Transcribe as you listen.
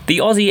The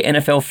Aussie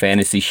NFL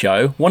Fantasy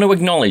Show want to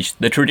acknowledge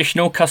the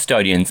traditional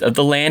custodians of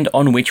the land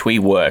on which we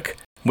work.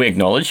 We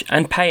acknowledge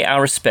and pay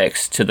our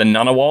respects to the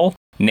Ngunnawal,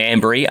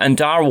 Ngambri and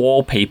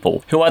Darawal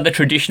people, who are the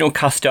traditional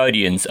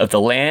custodians of the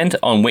land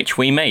on which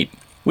we meet.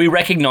 We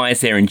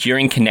recognise their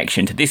enduring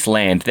connection to this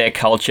land, their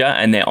culture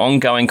and their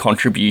ongoing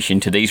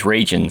contribution to these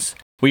regions.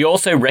 We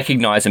also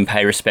recognise and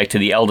pay respect to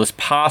the elders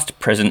past,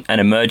 present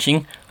and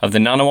emerging of the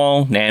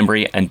Ngunnawal,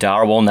 Ngambri and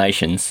Darawal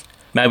nations.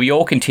 May we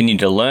all continue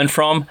to learn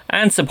from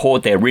and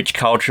support their rich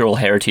cultural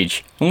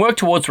heritage and work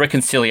towards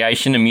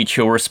reconciliation and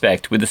mutual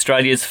respect with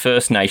Australia's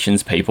First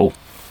Nations people.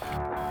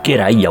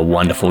 G'day, you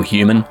wonderful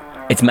human.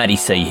 It's Matty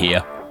C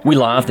here. We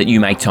love that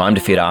you make time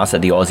to fit us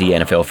at the Aussie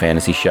NFL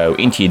Fantasy Show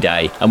into your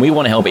day, and we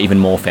want to help even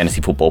more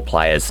fantasy football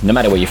players, no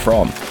matter where you're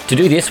from. To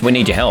do this, we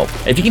need your help.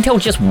 If you can tell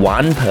just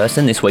one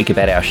person this week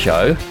about our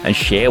show and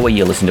share where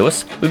you listen to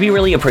us, we'd be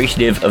really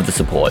appreciative of the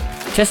support.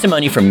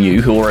 Testimony from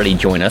you who already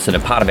join us and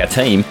are part of our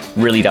team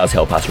really does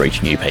help us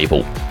reach new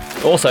people.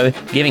 Also,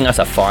 giving us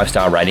a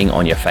 5-star rating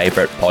on your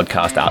favourite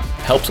podcast app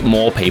helps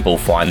more people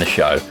find the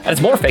show, and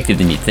it's more effective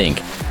than you'd think.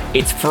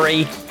 It's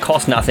free,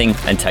 costs nothing,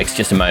 and takes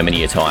just a moment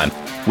of your time.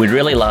 We'd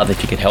really love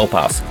if you could help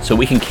us so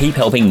we can keep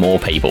helping more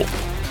people.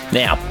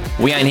 Now,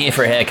 we ain't here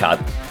for a haircut.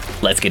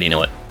 Let's get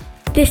into it.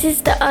 This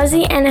is the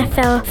Aussie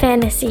NFL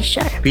Fantasy Show.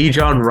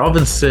 Bijan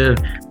Robinson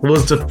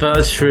was the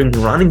first string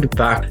running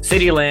back.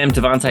 CeeDee Lamb,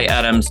 Devontae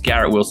Adams,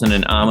 Garrett Wilson,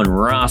 and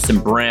Amon-Ra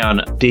St. Brown.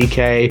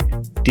 DK,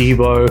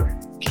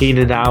 Debo,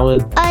 Keenan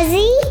Allen.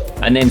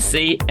 Aussie? And then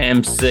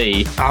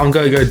CMC. I'm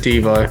going to go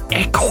Devo.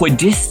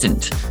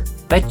 Equidistant.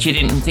 Bet you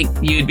didn't think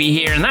you'd be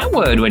hearing that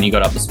word when you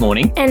got up this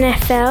morning.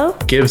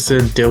 NFL?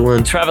 Gibson,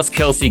 Dillon, Travis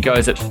Kelce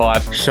goes at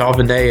 5.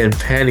 Charbonnet and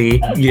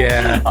Penny.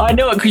 Yeah. I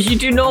know it, because you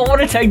do not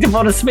want to take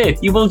Devonta Smith.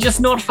 You will just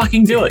not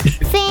fucking do it.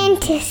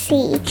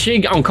 Fantasy.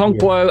 Chig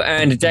Okonkwo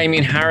and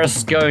Damian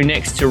Harris go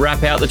next to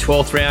wrap out the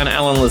 12th round.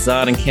 Alan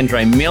Lazard and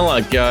Kendre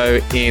Miller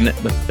go in the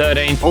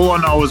 13th. All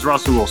I know is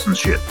Russell Wilson's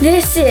shit.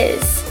 This is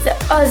the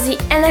Aussie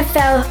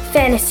NFL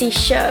Fantasy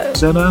Show.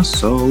 He's an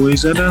asshole,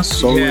 he's an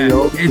asshole.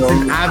 Yeah, it's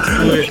an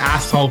absolute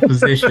asshole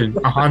position,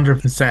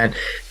 100%.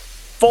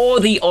 For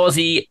the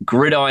Aussie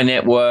Gridiron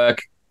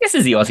Network, this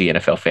is the Aussie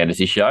NFL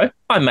Fantasy Show.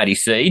 I'm Matty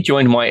C,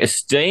 joined by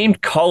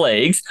esteemed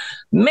colleagues,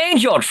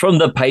 Manjot from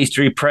the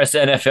Pastry Press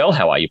NFL.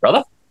 How are you,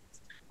 brother?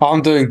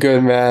 I'm doing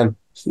good, man.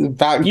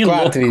 Glad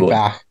to be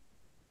back.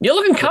 You're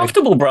looking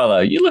comfortable,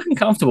 brother. You're looking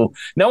comfortable.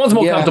 No one's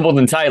more comfortable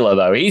than Taylor,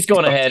 though. He's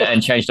gone ahead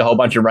and changed a whole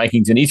bunch of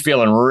rankings, and he's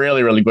feeling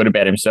really, really good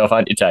about himself,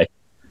 aren't you, Tay?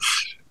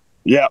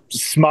 Yeah,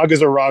 smug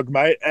as a rug,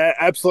 mate.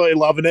 Absolutely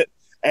loving it.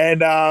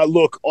 And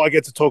look, I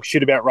get to talk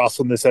shit about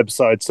Russell in this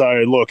episode.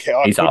 So, look,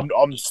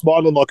 I'm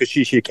smiling like a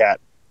shishi cat.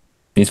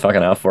 He's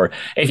fucking up for it.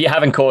 If you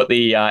haven't caught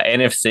the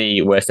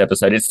NFC West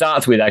episode, it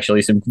starts with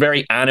actually some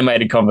very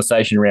animated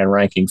conversation around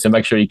rankings. So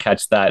make sure you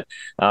catch that.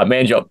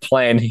 Manjot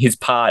playing his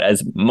part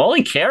as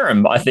Molly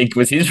Karam, I think,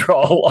 was his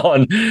role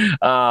on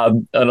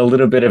a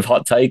little bit of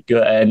hot take.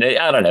 And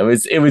I don't know,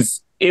 it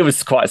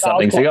was quite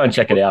something. So go and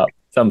check it out.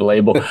 It's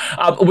unbelievable.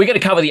 We're going to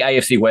cover the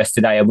AFC West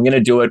today, and we're going to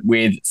do it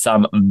with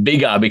some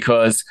vigor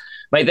because,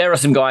 mate, there are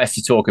some guys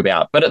to talk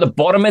about. But at the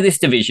bottom of this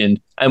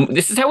division, and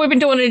this is how we've been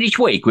doing it each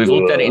week, we've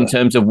looked at it in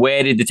terms of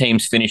where did the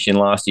teams finish in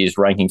last year's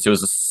rankings. So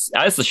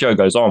as the show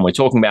goes on, we're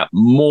talking about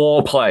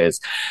more players,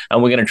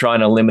 and we're going to try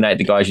and eliminate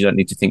the guys you don't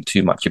need to think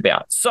too much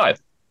about. So,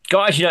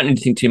 guys you don't need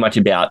to think too much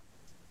about.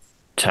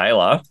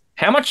 Taylor,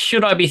 how much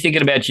should I be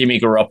thinking about Jimmy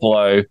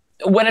Garoppolo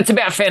when it's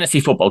about fantasy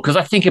football? Because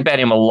I think about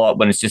him a lot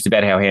when it's just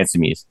about how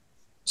handsome he is.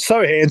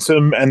 So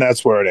handsome, and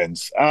that's where it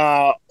ends.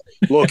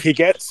 Look, he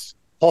gets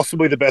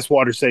possibly the best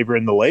wide receiver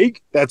in the league.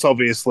 That's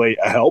obviously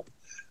a help.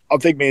 I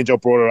think me and John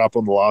brought it up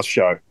on the last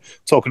show,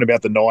 talking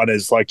about the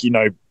Niners. Like,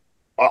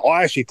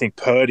 I actually think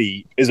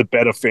Purdy is a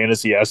better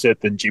fantasy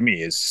asset than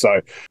Jimmy is.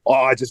 So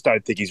I just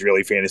don't think he's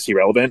really fantasy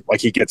relevant.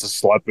 Like, he gets a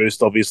slight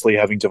boost, obviously,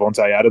 having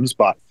Devontae Adams.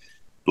 But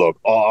look,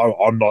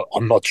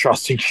 I'm not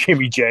trusting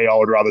Jimmy G. I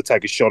would rather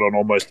take a shot on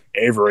almost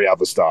every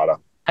other starter.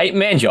 Hey,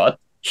 Manjot,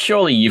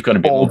 surely you've got a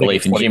bit more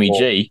belief in Jimmy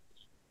G.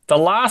 The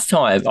last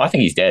time, I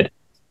think he's dead.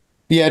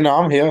 Yeah, no,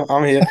 I'm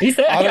here. He's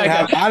there.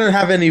 I don't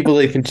have any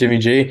belief in Jimmy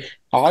G.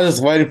 I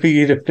just waited for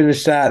you to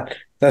finish that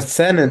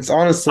sentence,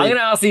 honestly. I'm going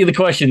to ask you the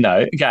question,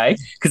 though, okay?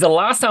 Because the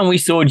last time we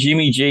saw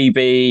Jimmy G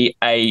be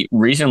a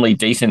reasonably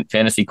decent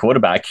fantasy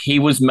quarterback, he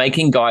was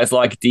making guys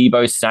like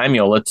Deebo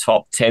Samuel a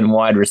top 10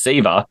 wide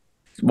receiver.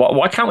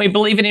 Why can't we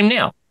believe in him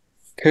now?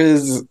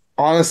 Because,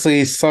 honestly,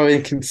 he's so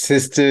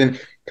inconsistent.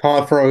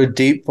 Can't throw a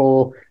deep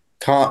ball.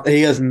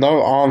 He has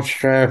no arm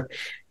strength.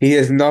 He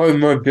has no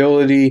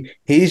mobility.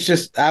 He's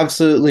just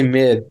absolutely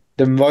mid.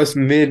 The most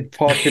mid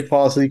pocket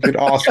passer you could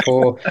ask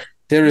for.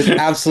 There is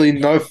absolutely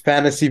no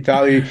fantasy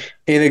value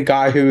in a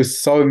guy who is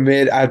so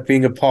mid at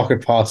being a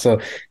pocket passer.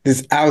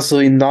 There's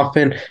absolutely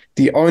nothing.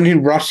 The only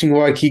rushing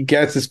work he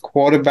gets is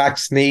quarterback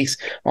sneaks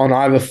on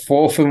either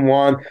 4th and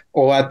 1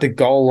 or at the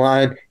goal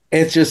line.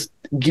 it's just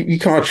you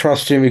can't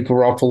trust Jimmy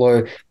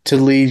Garoppolo to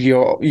lead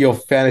your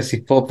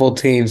fantasy football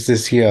teams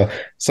this year.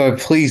 So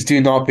please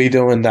do not be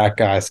doing that,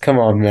 guys. Come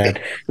on, man.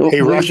 We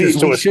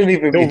shouldn't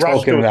even be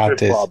talking about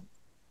this. Club.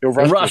 He'll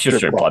Rush to a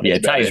strip club. Yeah,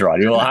 Tay's right.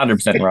 He'll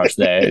 100% rush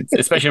there,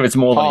 especially if it's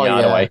more than a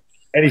yard away.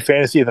 Any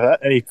fantasy for that?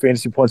 Any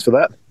fantasy points for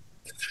that?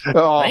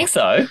 I think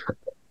so.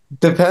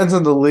 Depends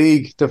on the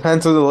league.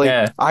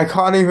 Yeah. I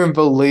can't even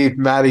believe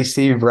Matty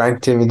C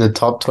ranked him in the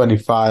top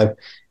 25.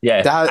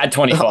 Yeah, at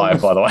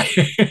 25, by the way.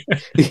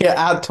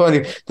 Yeah, at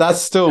 20.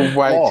 That's still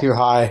way too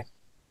high.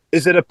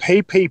 Is it a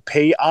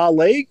PPPR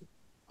league?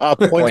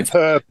 Points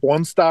per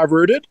porn star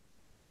rooted?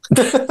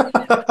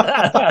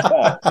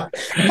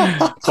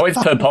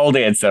 Points per pole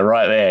dancer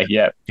right there.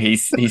 Yeah, he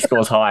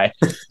scores high.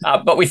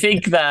 But we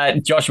think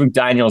that Josh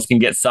McDaniels can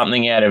get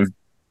something out of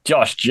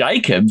Josh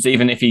Jacobs,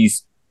 even if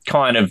he's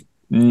kind of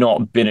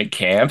not been at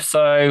camp.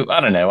 So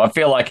I don't know. I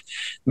feel like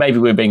maybe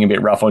we're being a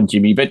bit rough on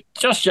Jimmy, but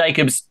Josh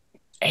Jacobs,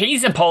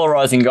 he's a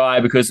polarizing guy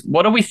because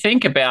what do we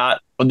think about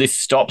this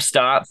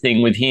stop-start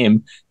thing with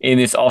him in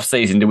this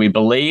offseason? Do we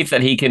believe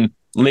that he can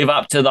live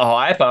up to the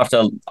hype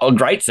after a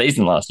great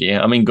season last year?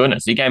 I mean,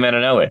 goodness, he came out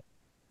of nowhere.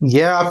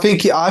 Yeah, I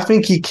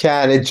think he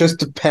can. It just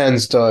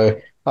depends, though,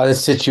 on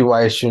his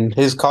situation.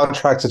 His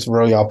contract is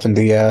really up in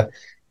the air.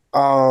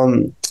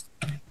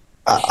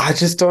 I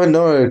just don't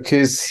know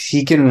because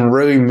he can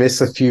really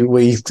miss a few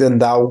weeks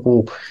and that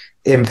will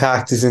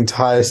impact his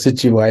entire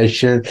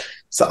situation.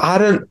 So I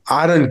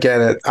don't get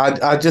it.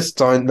 I just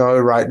don't know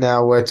right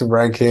now where to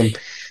rank him.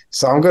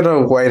 So I'm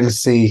gonna wait and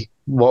see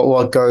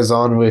what goes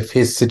on with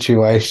his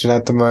situation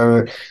at the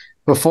moment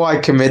before I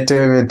commit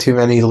to him in too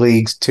many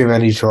leagues, too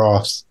many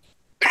drafts.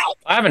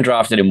 I haven't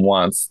drafted him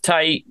once.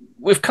 Tay,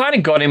 we've kind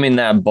of got him in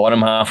that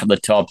bottom half of the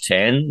top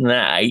 10,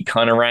 that 8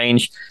 kind of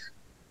range.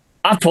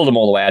 I've pulled him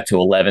all the way out to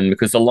 11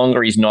 because the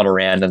longer he's not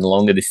around and the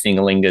longer this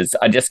thing lingers,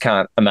 I just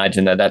can't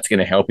imagine that that's going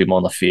to help him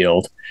on the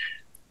field.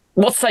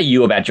 What say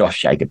you about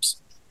Josh Jacobs?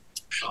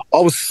 I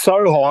was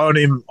so high on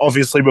him,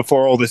 obviously,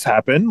 before all this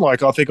happened.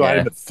 Like, I think I had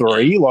him at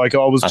 3. Like,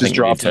 I was just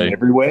drafting him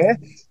everywhere.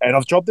 And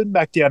I've dropped him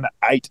back down to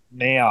 8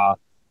 now.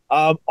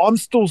 I'm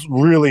still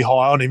really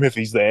high on him if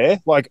he's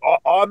there. Like,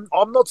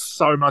 I'm not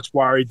so much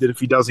worried that if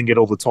he doesn't get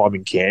all the time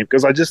in camp,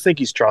 because I just think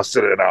he's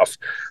trusted enough.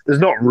 There's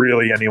not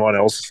really anyone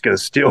else that's going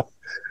to steal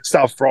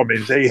stuff from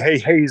him.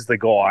 He's the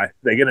guy.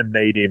 They're going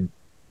to need him.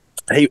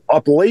 I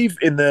believe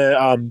in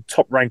the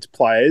top ranked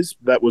players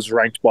that was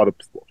ranked by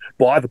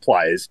the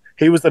players,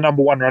 he was the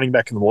number 1 running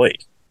back in the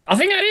league. I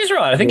think that is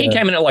right. I think he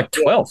came in at like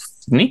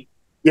 12th, didn't he?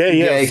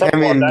 Yeah, he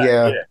came in,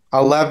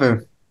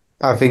 11th,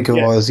 I think it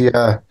was,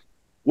 yeah.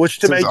 Which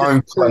to me, his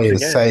own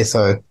players say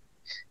so.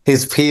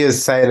 His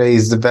peers say that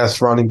he's the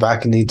best running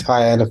back in the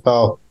entire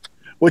NFL.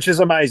 Which is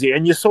amazing.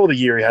 And you saw the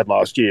year he had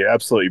last year,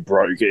 absolutely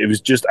broke. It was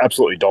just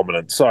absolutely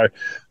dominant. So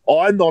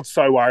I'm not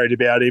so worried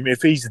about him.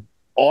 If he's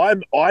I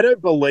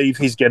don't believe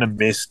he's going to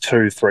miss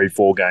 2, 3,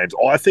 4 games.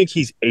 I think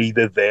he's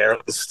either there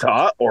at the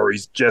start or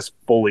he's just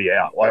fully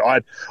out. Like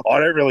I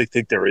don't really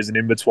think there is an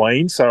in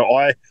between. So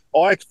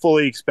I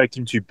fully expect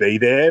him to be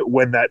there.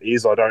 When that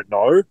is, I don't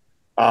know.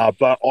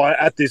 But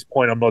at this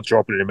point, I'm not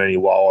dropping him any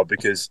lower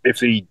because if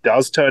he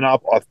does turn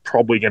up, I'm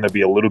probably going to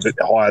be a little bit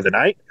higher than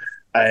 8,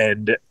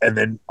 and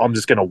then I'm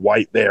just going to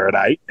wait there at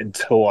 8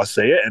 until I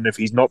see it. And if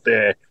he's not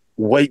there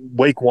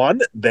week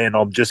 1, then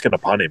I'm just going to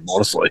punt him,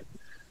 honestly.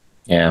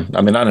 Yeah,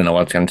 I mean, I don't know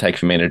what it's going to take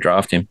for me to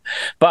draft him.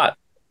 But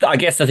I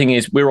guess the thing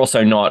is we're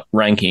also not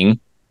ranking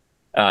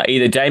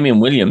either Damian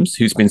Williams,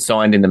 who's been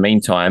signed in the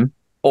meantime,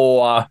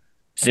 or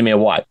Zamir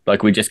White.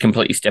 Like, we're just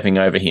completely stepping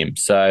over him.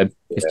 So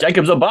it's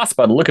Jacobs or bust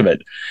by the look of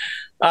it.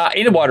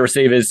 In the wide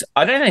receivers,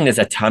 I don't think there's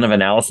a ton of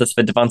analysis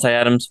for Devontae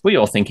Adams. We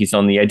all think he's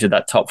on the edge of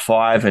that top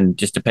 5 and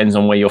just depends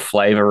on where your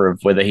flavor of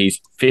whether he's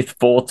 5th,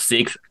 4th,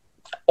 6th.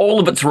 All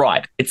of it's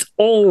right. It's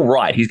all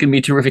right. He's going to be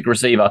a terrific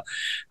receiver.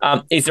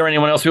 Is there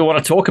anyone else we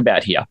want to talk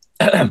about here?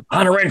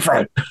 Hunter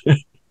Renfrow.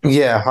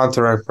 Yeah,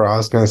 Hunter Renfrow, I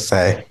was going to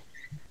say.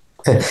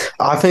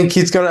 I think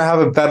he's going to have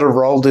a better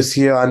role this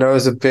year. I know it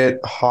was a bit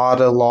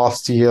harder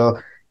last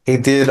year. He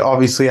did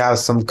obviously have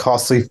some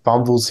costly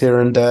fumbles here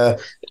and there.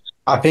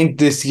 I think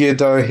this year,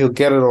 though, he'll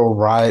get it all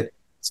right,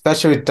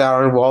 especially with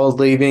Darren Waller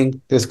leaving.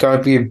 There's going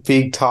to be a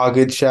big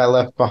target share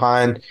left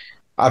behind.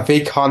 I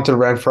think Hunter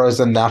Renfrow is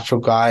a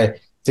natural guy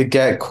to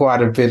get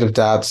quite a bit of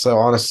that. So,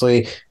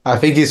 honestly, I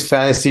think his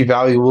fantasy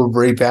value will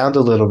rebound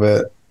a little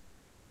bit.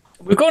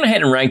 We've gone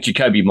ahead and ranked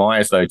Jacoby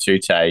Myers, though, too,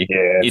 Tay.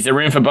 Yeah. Is there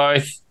room for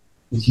both?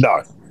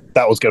 No,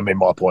 that was going to be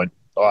my point.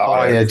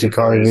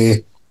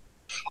 Jacoby.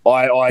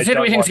 Who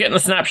do we think's getting the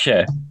snap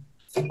share?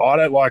 I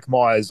don't like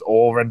Myers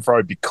or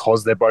Renfrow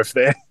because they're both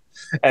there.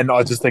 And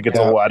I just think it's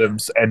all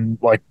Adams. And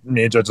like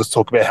Ninja just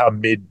talked about how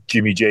mid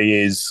Jimmy G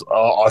is.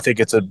 I think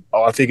it's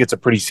a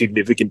pretty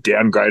significant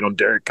downgrade on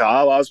Derek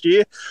Carr last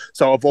year.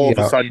 So if all of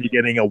a sudden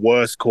you're getting a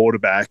worse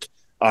quarterback,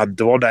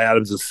 Devontae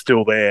Adams is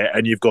still there,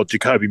 and you've got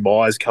Jacoby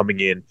Myers coming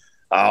in.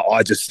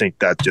 I just think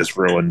that just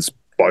ruins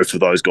both of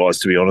those guys,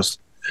 to be honest.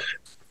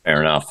 Fair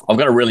enough. I've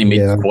got a really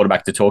mid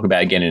quarterback to talk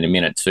about again in a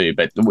minute too,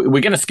 but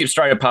we're going to skip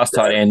straight past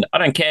tight end. I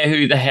don't care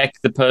who the heck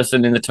the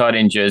person in the tight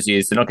end jersey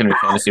is. They're not going to be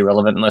fantasy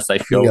relevant unless they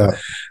fill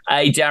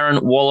a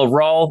Darren Waller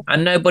role,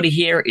 and nobody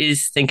here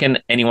is thinking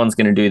anyone's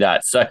going to do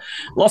that. So,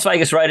 Las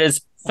Vegas Raiders,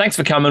 thanks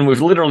for coming.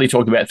 We've literally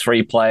talked about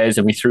 3 players,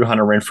 and we threw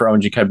Hunter Renfrow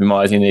and Jacoby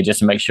Myers in there just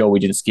to make sure we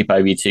didn't skip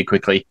over you too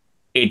quickly.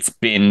 It's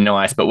been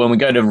nice, but when we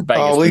go to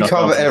Vegas, we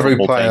cover every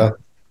player. Team.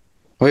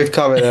 We've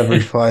covered every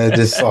player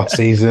this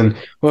offseason.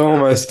 We're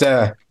almost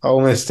there.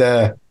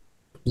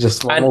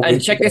 Just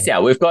and check this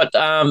out. We've got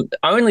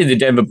only the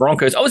Denver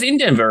Broncos. I was in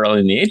Denver earlier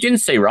in the year. Didn't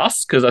see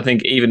Russ because I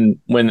think even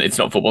when it's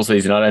not football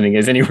season, I don't think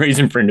there's any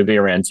reason for him to be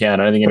around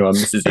town. I don't think anyone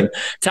misses him.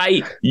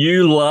 Tay,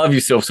 you love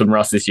yourself some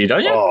Russ this year,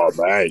 don't you? Oh,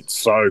 mate,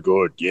 so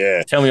good.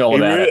 Yeah. Tell me all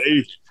about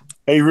it.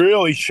 He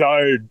really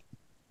showed,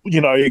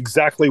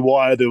 exactly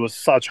why there was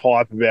such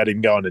hype about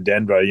him going to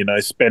Denver.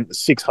 Spent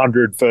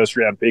 600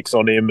 first-round picks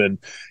on him and,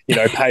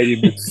 paid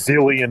him $1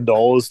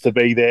 zillion to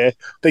be there. I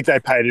think they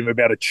paid him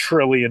about $1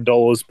 trillion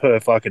per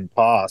fucking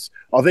pass.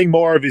 I think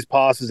more of his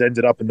passes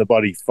ended up in the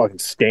bloody fucking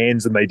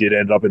stands than they did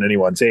end up in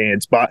anyone's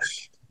hands. But,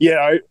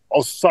 I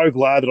was so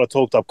glad that I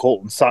talked up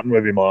Colton Sutton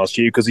with him last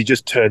year because he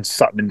just turned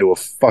Sutton into a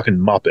fucking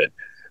muppet.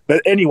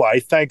 But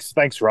anyway, thanks,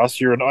 Russ.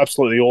 You're an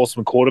absolutely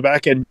awesome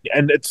quarterback, and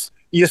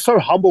you're so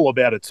humble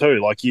about it too.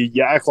 Like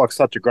you act like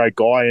such a great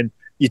guy, and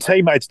your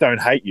teammates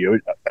don't hate you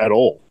at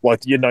all.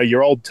 Like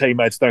your old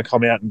teammates don't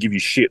come out and give you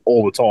shit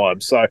all the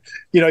time. So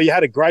you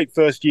had a great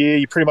first year.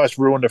 You pretty much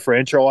ruined the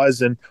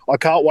franchise, and I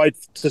can't wait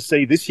to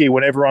see this year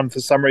when everyone for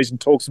some reason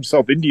talks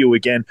himself into you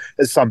again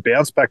as some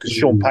bounce back because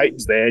Sean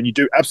Payton's there, and you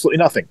do absolutely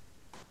nothing.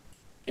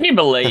 Can you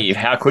believe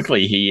how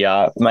quickly he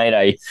made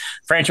a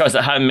franchise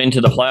that hadn't been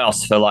to the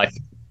playoffs for like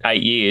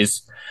 8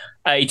 years?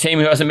 A team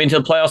who hasn't been to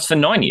the playoffs for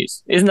 9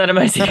 years. Isn't that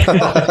amazing?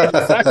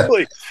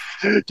 Exactly.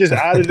 Just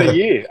added a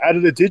year,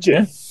 added a digit.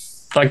 Yeah.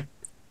 Like,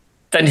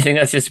 don't you think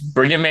that's just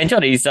brilliant, man,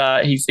 John? He's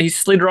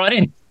slid right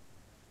in.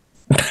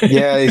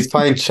 Yeah, he's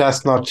playing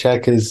chess, not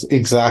checkers.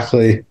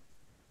 Exactly.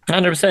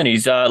 100%.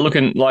 He's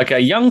looking like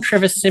a young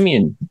Trevor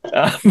Simeon.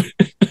 I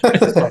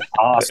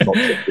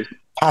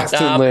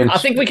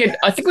think we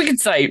could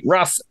say,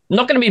 Russ,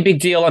 not going to be a big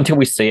deal until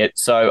we see it.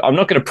 So I'm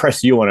not going to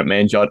press you on it,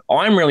 man, John.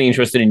 I'm really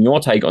interested in your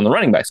take on the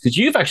running backs because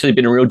you've actually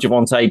been a real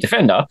Javonte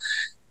defender.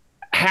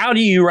 How do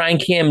you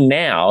rank him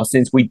now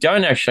since we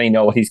don't actually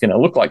know what he's going to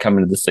look like coming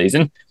into the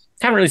season?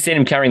 Haven't really seen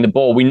him carrying the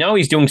ball. We know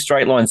he's doing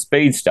straight line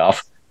speed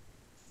stuff.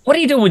 What are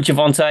you doing with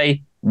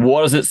Javonte?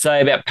 What does it say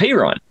about P.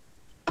 Ryan?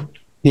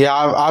 Yeah,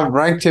 I've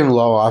ranked him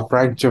lower. I've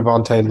ranked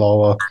Javonte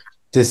lower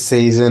this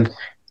season.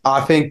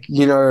 I think,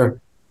 with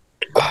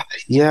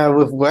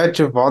where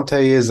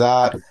Javonte is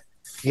at,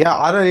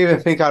 I don't even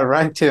think I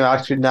ranked him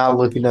actually now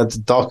looking at the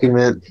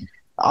document.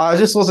 I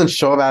just wasn't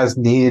sure about his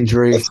knee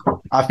injury.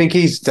 I think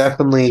he's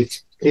definitely,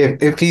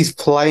 if he's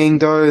playing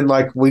though in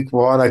like week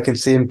 1, I can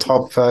see him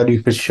top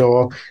 30 for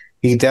sure.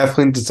 He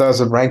definitely deserves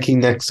a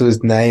ranking next to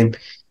his name.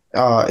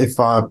 I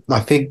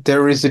think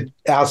there is an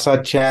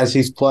outside chance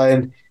he's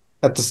playing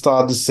at the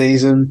start of the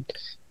season.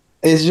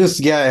 It's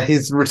just,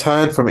 his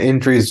return from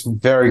injury is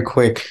very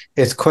quick.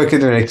 It's quicker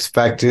than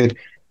expected.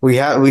 We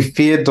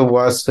feared the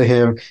worst for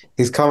him.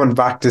 He's coming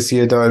back this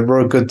year, though.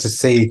 Real good to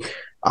see.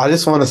 I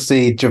just want to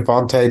see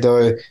Javonte,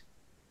 though.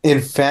 In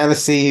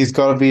fantasy, he's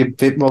got to be a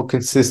bit more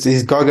consistent.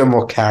 He's got to get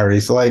more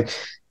carries. Like,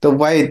 the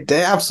way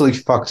they absolutely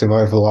fucked him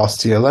over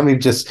last year. I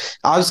just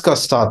got to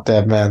start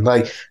there, man.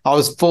 Like, I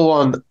was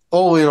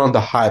all in on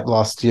the hype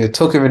last year.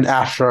 Took him in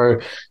Astro,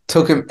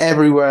 took him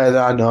everywhere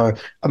that I know.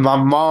 And my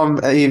mom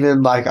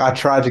even, I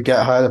tried to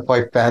get her to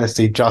play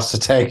fantasy just to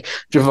take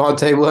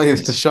Javonte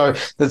Williams to show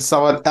that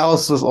someone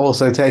else was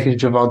also taking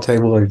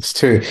Javonte Williams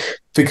too.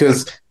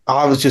 Because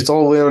I was just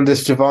all in on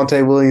this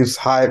Javonte Williams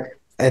hype.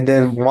 And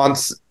then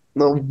once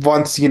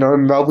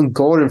Melvin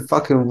Gordon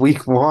fucking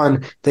week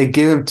 1, they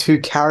give him 2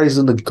 carries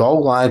on the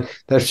goal line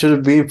that should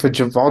have been for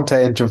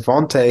Javonte, and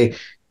Javonte,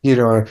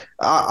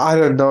 I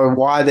don't know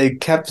why they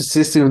kept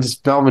persisting with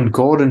this Melvin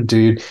Gordon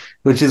dude,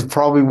 which is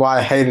probably why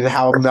I hated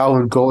how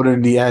Melvin Gordon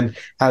in the end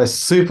had a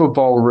Super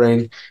Bowl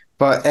ring.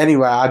 But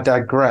anyway, I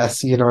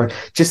digress,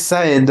 just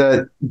saying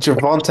that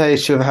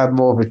Javonte should have had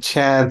more of a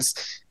chance.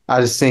 I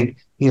just think,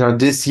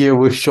 this year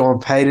with Sean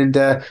Payton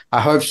there,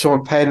 I hope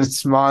Sean Payton's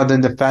smarter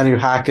than Nathaniel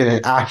Hackett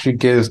and actually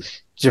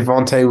gives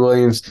Javonte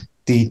Williams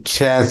the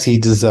chance he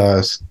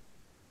deserves.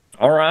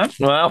 All right.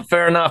 Well,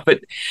 fair enough.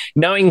 But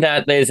knowing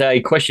that there's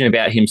a question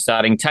about him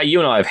starting, Tay, you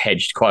and I have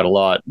hedged quite a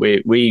lot.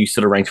 We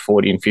sort of ranked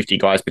 40 and 50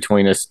 guys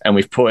between us, and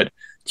we've put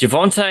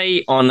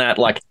Javonte on that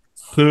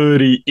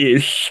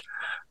 30-ish.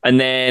 And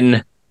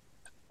then,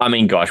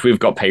 we've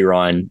got P.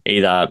 Ryan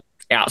either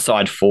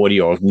outside 40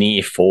 or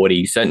near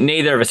 40. So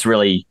neither of us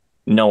really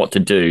know what to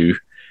do.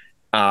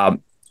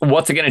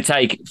 What's it going to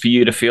take for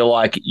you to feel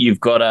like you've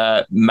got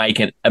to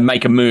make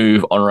a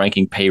move on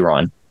ranking P.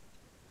 Ryan?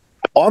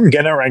 I'm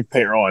going to rank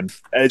P. Ryan.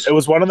 It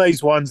was one of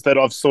these ones that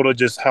I've sort of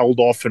just held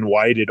off and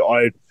waited.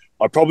 I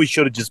probably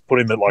should have just put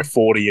him at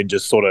 40 and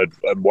just sort of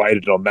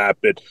waited on that.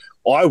 But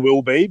I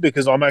will be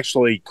because I'm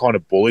actually kind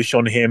of bullish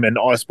on him. And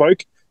I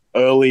spoke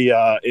early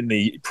in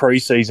the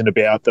preseason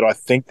about that I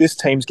think this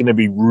team's going to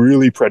be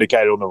really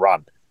predicated on the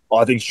run.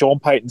 I think Sean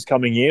Payton's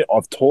coming in.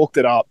 I've talked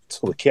it up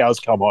till the cows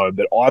come home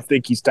that I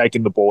think he's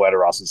taking the ball out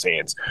of Russ's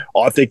hands.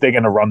 I think they're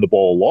going to run the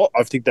ball a lot.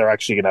 I think they're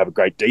actually going to have a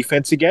great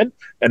defense again,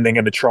 and they're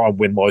going to try and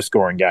win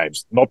low-scoring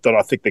games. Not that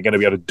I think they're going to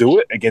be able to do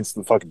it against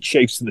the fucking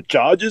Chiefs and the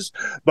Chargers,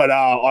 but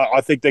I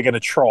think they're going to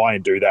try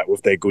and do that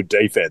with their good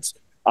defense.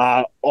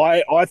 I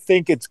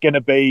think it's going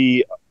to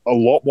be a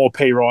lot more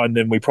P. Ryan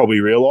than we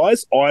probably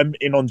realise. I'm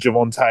in on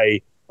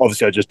Javonte.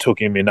 Obviously, I just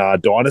took him in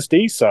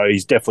Dynasty, so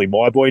he's definitely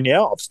my boy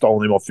now. I've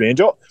stolen him off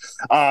Vanjot.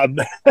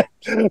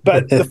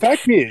 But the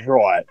fact is,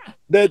 right,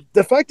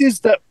 the fact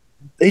is that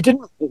he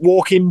didn't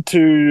walk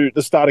into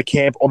the start of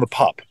camp on the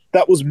pup.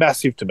 That was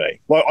massive to me.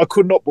 Like, I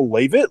could not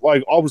believe it.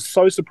 Like, I was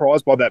so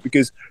surprised by that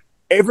because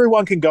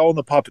everyone can go on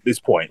the pup at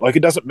this point. Like,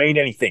 it doesn't mean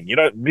anything. You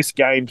don't miss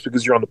games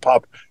because you're on the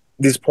pup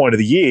this point of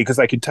the year because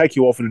they can take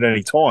you off at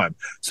any time.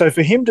 So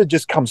for him to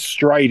just come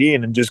straight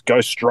in and just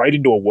go straight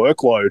into a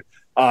workload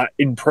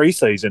in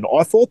preseason,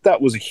 I thought that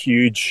was a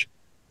huge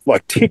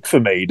tick for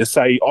me to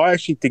say, I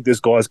actually think this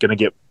guy's going to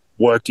get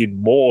worked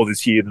in more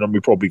this year than we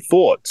probably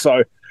thought.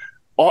 So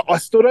I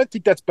still don't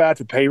think that's bad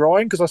for P.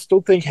 Ryan because I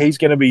still think he's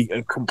going to be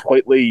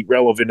completely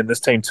relevant in this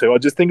team too. I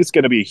just think it's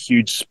going to be a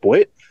huge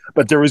split,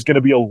 but there is going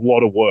to be a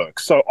lot of work.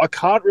 So I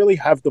can't really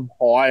have them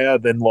higher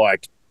than I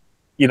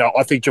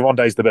think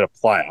Javonte's the better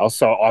player,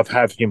 so I've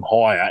have him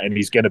higher, and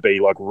he's going to be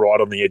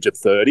right on the edge of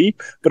 30.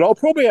 But I'll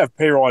probably have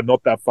P. Ryan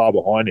not that far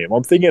behind him.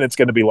 I'm thinking it's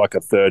going to be like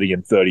a 30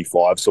 and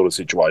 35 sort of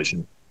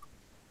situation.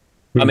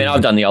 I mean,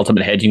 I've done the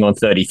ultimate hedging on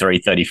 33,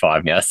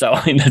 35 now, so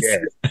I mean,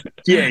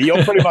 yeah,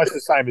 you're pretty much the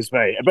same as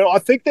me. But I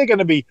think they're going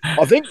to be.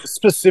 I think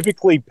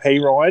specifically P.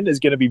 Ryan is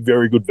going to be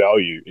very good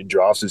value in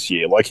drafts this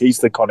year. He's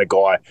the kind of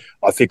guy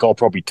I think I'll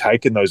probably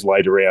take in those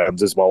later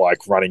rounds as my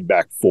running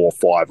back 4 or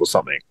 5 or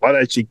something. I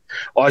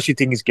actually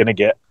think he's going to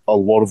get a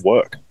lot of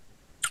work.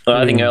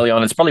 I think early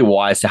on, it's probably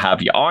wise to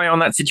have your eye on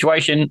that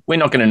situation. We're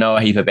not going to know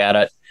a heap about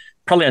it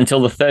probably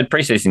until the third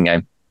preseason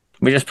game.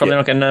 We're just probably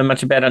not going to know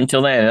much about it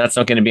until then. And that's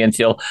not going to be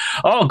until,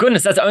 oh,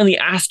 goodness, that's only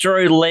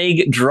Astro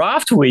League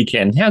draft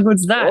weekend. How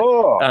good's that?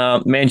 Oh.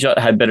 Manjot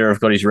had better have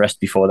got his rest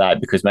before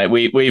that because, mate,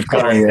 we've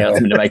got an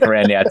announcement to make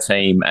around our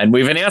team. And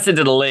we've announced it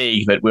to the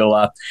league, but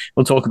we'll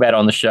talk about it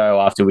on the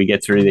show after we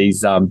get through these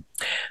divisional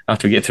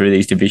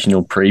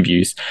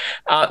previews.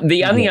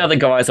 The only other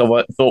guys I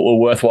thought were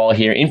worthwhile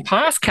here, in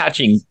pass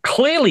catching,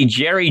 clearly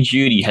Jerry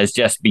Jeudy has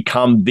just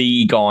become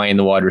the guy in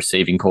the wide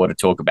receiving core to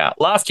talk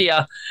about. Last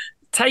year,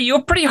 Tay, you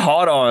were pretty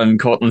hot on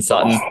Cortland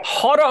Sutton.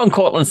 Hotter on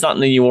Cortland Sutton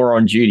than you were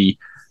on Jeudy.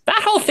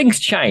 That whole thing's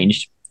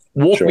changed.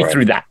 Walk me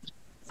through that.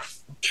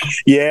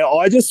 Yeah,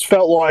 I just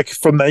felt like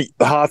from the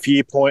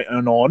half-year point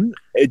and on,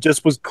 it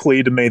just was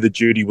clear to me that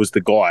Jeudy was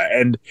the guy.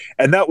 And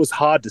that was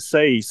hard to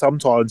see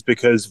sometimes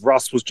because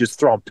Russ was just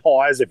throwing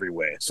pies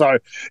everywhere. So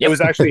it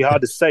was actually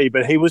hard to see,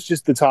 but he was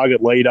just the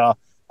target leader.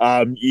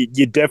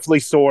 You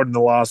definitely saw it in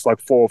the last 4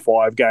 or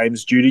 5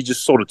 games. Jeudy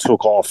just sort of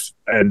took off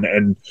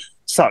and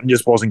Sutton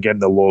just wasn't getting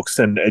the looks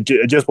and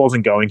it just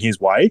wasn't going his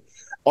way.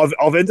 I've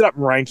ended up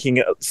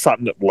ranking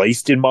Sutton at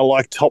least in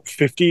my top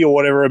 50 or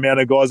whatever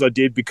amount of guys I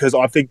did because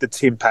I think the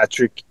Tim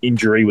Patrick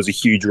injury was a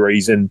huge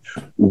reason.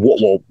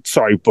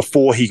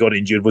 Before he got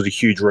injured was a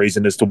huge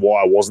reason as to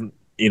why I wasn't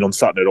in on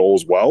Sutton at all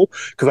as well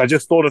because I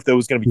just thought if there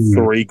was going to be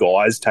 3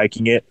 guys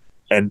taking it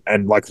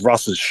and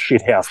Russ's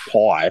shithouse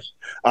pie,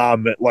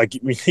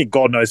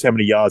 God knows how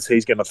many yards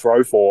he's going to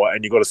throw for,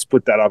 and you've got to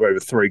split that up over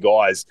 3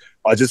 guys.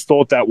 I just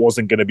thought that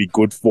wasn't going to be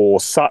good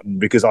for Sutton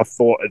because I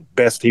thought at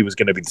best he was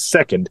going to be the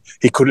second.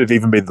 He could have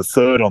even been the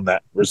third on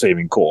that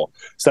receiving core.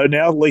 So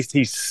now at least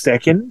he's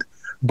second,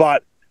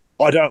 but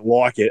I don't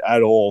like it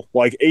at all.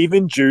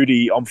 Even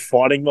Jeudy, I'm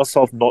finding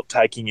myself not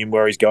taking him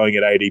where he's going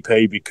at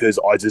ADP because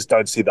I just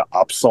don't see the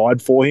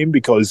upside for him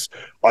because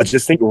I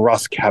just think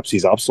Russ caps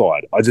his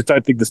upside. I just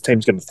don't think this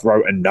team's going to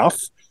throw enough.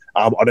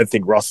 I don't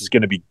think Russ is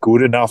going to be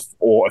good enough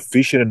or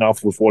efficient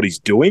enough with what he's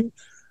doing.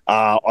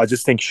 I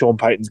just think Sean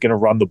Payton's going to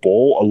run the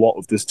ball a lot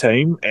of this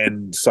team,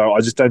 and so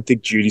I just don't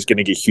think Judy's going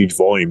to get huge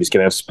volume. He's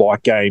going to have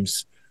spike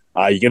games.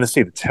 You're going to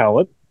see the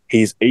talent.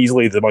 He's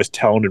easily the most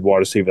talented wide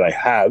receiver they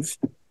have.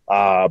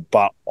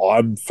 But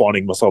I'm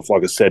finding myself,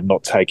 like I said,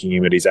 not taking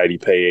him at his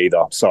ADP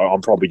either. So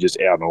I'm probably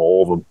just out on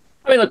all of them.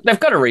 I mean, look, they've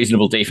got a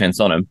reasonable defense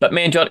on him, but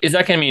Manjot, is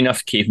that going to be enough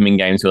to keep them in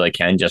games where they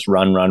can just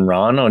run?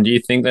 Or do you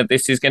think that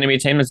this is going to be a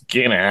team that's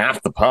going to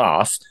have to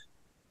pass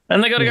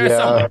and they got to go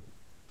somewhere?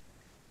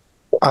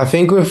 I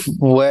think with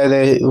where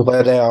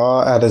they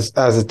are as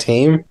a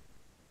team,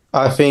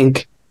 I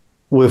think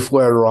with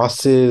where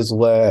Ross is,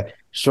 where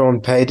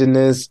Sean Payton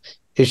is,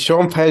 if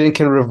Sean Payton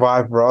can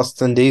revive Ross,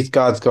 then these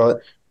guys got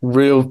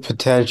real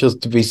potentials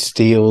to be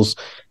steals.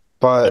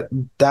 But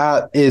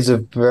that is a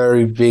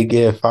very big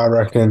if, I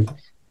reckon.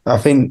 I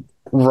think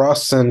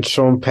Ross and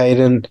Sean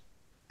Payton,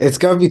 it's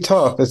going to be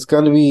tough. It's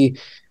going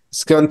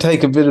to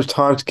take a bit of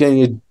time to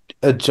get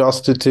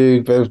adjusted to,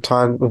 a bit of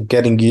time of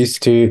getting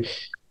used to.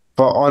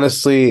 But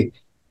honestly,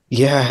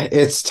 yeah,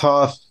 it's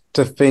tough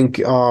to think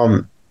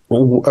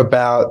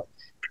about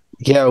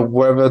yeah,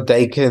 whether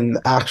they can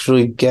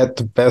actually get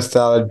the best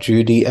out of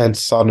Judy and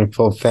Sutton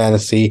for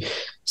fantasy.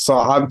 So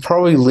I'm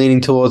probably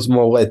leaning towards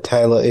more where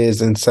Taylor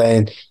is and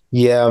saying,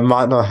 yeah, I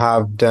might not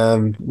have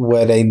them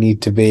where they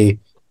need to be.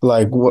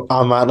 Like,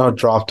 I might not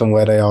draft them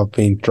where they are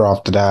being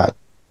drafted at.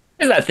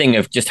 There's that thing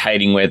of just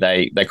hating where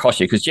they cost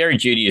you, because Jerry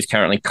Judy is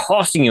currently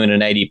costing you in an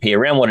ADP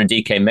around what a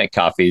DK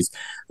Metcalf is.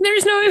 There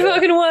is no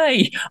fucking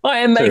way I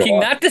am making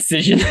that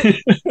decision.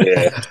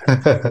 Yeah.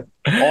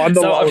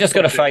 So I've just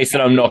got to face that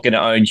I'm not going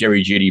to own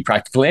Jerry Judy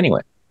practically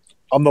anyway.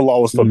 I'm the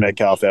lowest on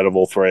Metcalf out of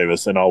all three of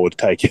us, and I would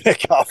take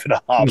Metcalf in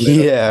a half.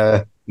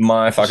 Yeah.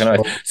 My fucking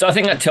oath. So I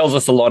think that tells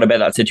us a lot about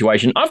that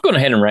situation. I've gone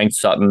ahead and ranked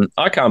Sutton.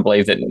 I can't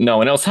believe that no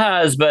one else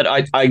has, but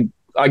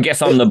I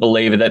guess I'm the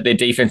believer that their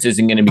defense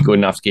isn't going to be good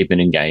enough to keep it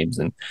in games,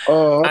 and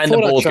the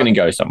ball's going to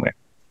go somewhere.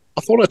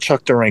 I thought I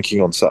chucked a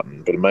ranking on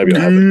Sutton, but maybe I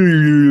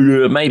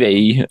haven't.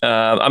 Maybe.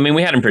 I mean,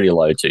 we had him pretty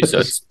low too, so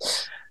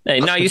it's... Hey,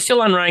 no, you're still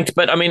unranked,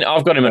 but I mean,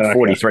 I've got him at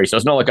 43, so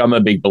it's not like I'm a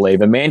big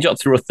believer. Manjot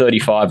threw a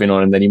 35 in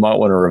on him that he might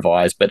want to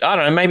revise, but I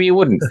don't know, maybe he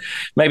wouldn't.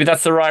 Maybe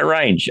that's the right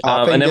range.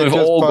 And then we've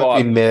all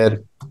got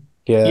mid.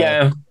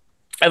 Yeah.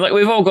 And like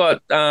we've all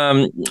got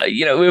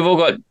we've all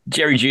got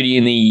Jerry Judy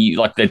in the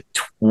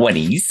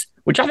 20s,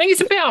 which I think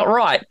is about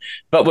right.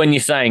 But when you're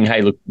saying,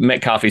 hey, look,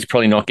 Metcalf is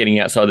probably not getting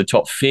outside the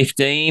top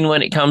 15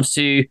 when it comes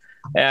to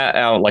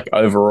our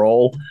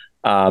overall,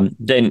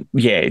 then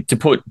to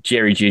put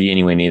Jerry Judy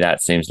anywhere near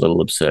that seems a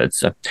little absurd.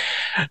 So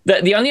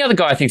the only other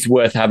guy I think is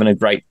worth having a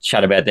great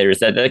chat about there is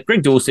that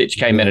Greg Dulcich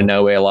came out of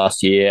nowhere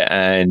last year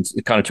and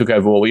kind of took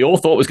over what we all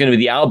thought was going to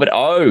be the Albert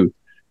O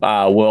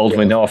world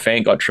when Noah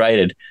Fant got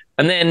traded.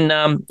 And then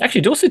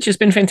actually Dulcich has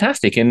been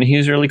fantastic and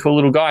he's a really cool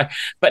little guy,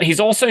 but he's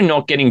also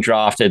not getting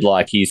drafted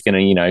like he's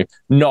going to,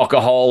 knock a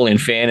hole in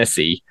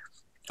fantasy.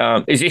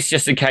 Is this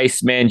just a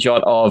case,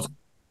 Manjot, of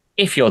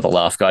if you're the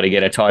last guy to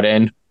get a tight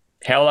end,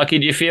 how lucky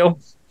do you feel?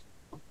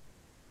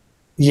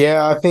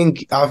 Yeah, I think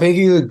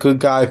he's a good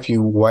guy if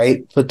you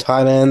wait for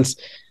tight ends.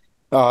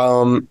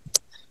 I'm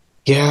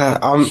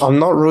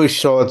not really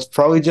sure. It's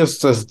probably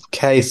just a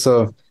case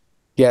of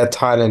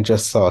tight end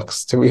just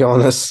sucks, to be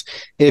honest.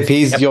 If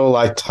he's your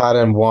tight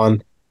end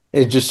one,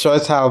 it just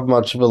shows how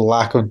much of a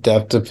lack of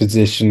depth of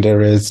position there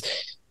is.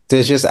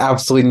 There's just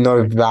absolutely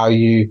no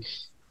value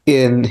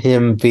in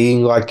him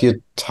being your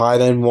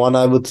tight end one,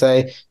 I would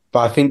say.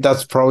 But I think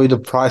that's probably the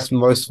price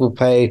most will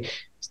pay.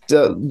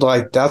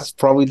 That's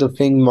probably the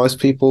thing most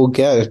people will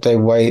get if they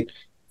wait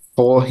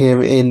for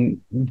him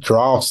in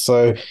drafts.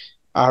 So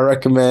I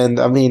recommend,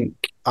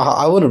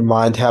 I wouldn't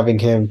mind having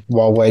him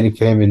while waiting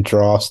for him in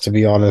drafts, to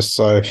be honest.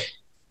 So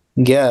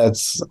yeah,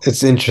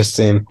 it's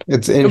interesting.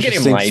 It's an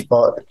interesting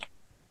spot.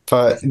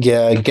 But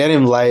get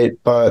him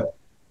late. But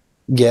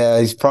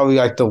yeah, he's probably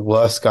the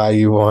worst guy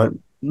you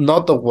want.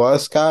 Not the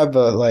worst guy,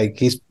 but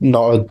he's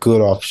not a good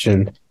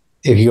option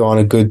if you want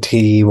a good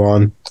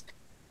TE1.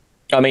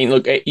 I mean,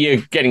 look,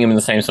 you're getting him in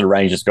the same sort of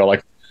range as I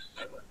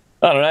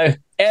don't know,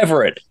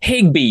 Everett,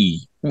 Higbee,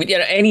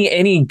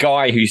 any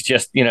guy who's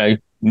just,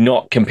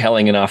 not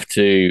compelling enough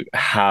to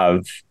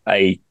have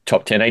a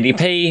top 10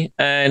 ADP.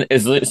 And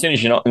as soon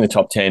as you're not in the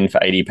top 10 for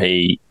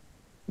ADP,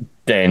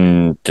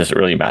 then does it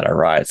really matter,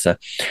 right? So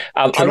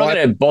I'm not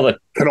going to bother.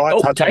 Can I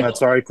touch on that,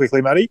 sorry,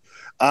 quickly, Matty?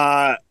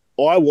 I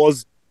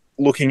was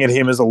looking at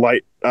him as a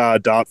late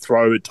dart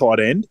throw at tight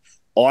end.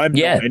 I'm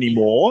not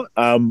anymore.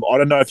 I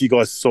don't know if you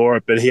guys saw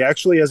it, but he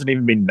actually hasn't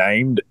even been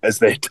named as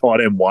their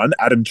tight end one.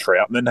 Adam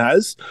Troutman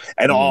has.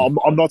 And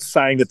I'm not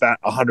saying that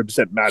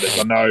 100% matters.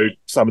 I know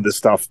some of this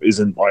stuff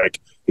isn't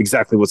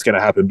exactly what's going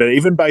to happen, but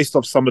even based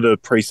off some of the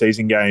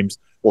preseason games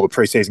or the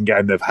preseason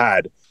game they've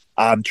had,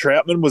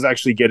 Troutman was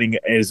actually getting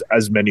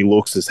as many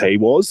looks as he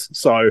was.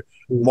 So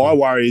my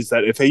worry is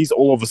that if he's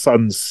all of a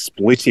sudden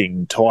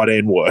splitting tight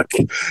end work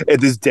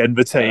at this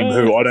Denver team,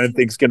 who I don't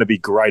think is going to be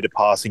great at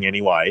passing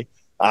anyway,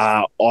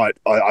 I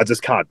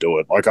just can't do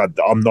it.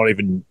 I'm not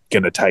even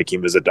going to take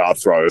him as a dart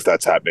throw if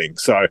that's happening.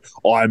 So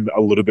I'm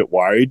a little bit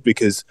worried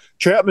because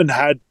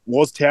Troutman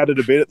was touted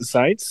a bit at the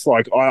Saints.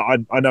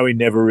 I know he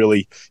never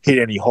really hit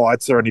any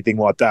heights or anything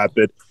like that,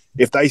 but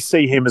if they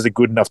see him as a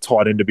good enough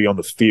tight end to be on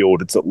the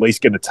field, it's at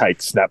least going to take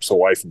snaps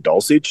away from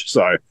Dulcich.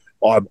 So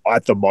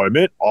at the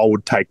moment, I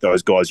would take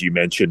those guys you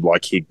mentioned,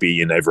 like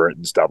Higbee and Everett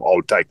and stuff. I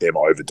would take them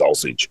over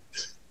Dulcich.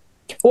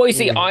 Well, you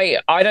see, I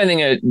don't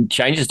think it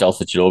changes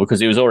Dulcich at all because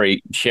he was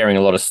already sharing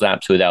a lot of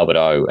snaps with Albert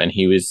O, and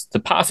he was the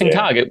passing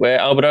target where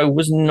Albert O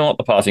was not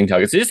the passing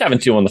target. So just having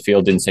two on the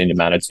field didn't seem to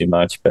matter too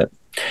much. But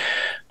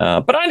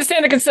I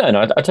understand the concern.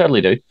 I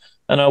totally do.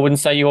 And I wouldn't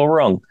say you're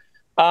wrong.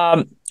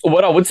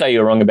 What I would say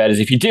you're wrong about is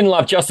if you didn't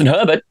love Justin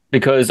Herbert,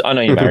 because I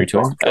know you're married to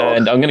him,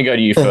 and I'm going to go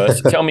to you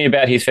first. Tell me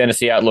about his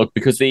fantasy outlook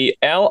because the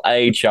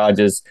LA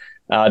Chargers,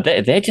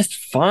 they're just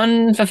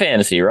fun for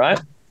fantasy, right?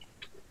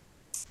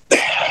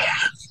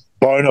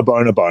 Boner.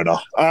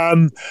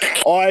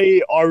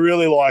 I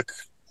really like,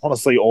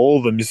 honestly, all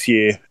of them this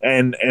year.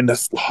 And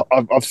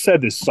I've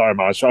said this so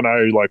much. I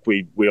know,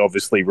 we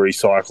obviously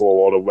recycle a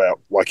lot of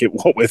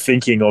what we're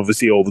thinking,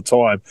 obviously, all the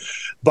time.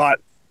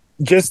 But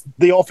just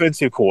the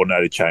offensive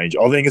coordinator change.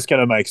 I think it's going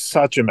to make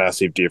such a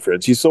massive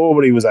difference. You saw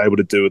what he was able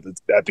to do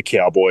at the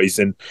Cowboys,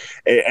 and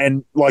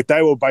like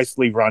they were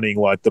basically running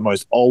like the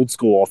most old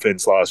school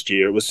offense last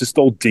year. It was just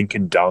all dink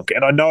and dunk,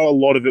 and I know a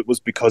lot of it was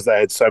because they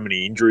had so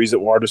many injuries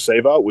at wide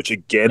receiver, which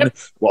again,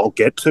 well, I'll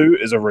get to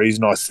is a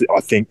reason I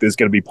think there's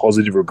going to be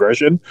positive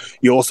regression.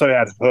 You also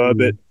had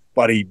Herbert.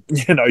 But he,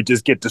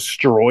 just get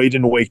destroyed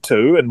in week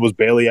 2 and was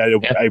barely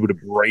able to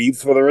breathe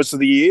for the rest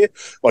of the year.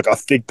 Like, I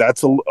think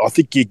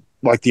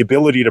like the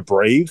ability to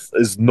breathe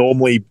is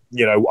normally,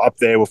 up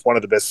there with one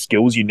of the best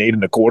skills you need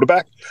in a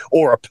quarterback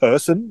or a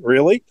person,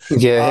 really.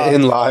 Yeah,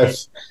 in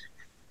life.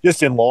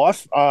 Just in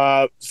life.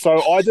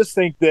 So I just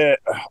think that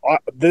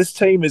this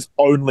team is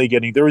only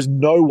there is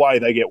no way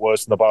they get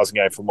worse in the passing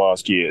game from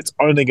last year. It's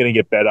only going to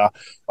get better.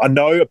 I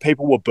know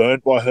people were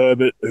burnt by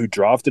Herbert who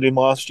drafted him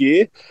last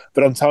year,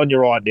 but I'm telling you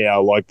right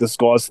now, like the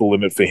sky's the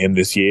limit for him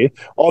this year.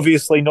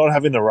 Obviously, not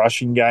having the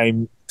rushing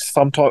game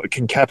sometimes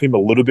can cap him a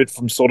little bit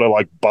from sort of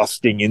like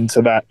busting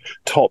into that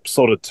top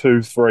sort of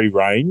 2-3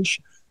 range.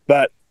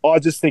 But I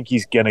just think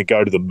he's going to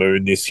go to the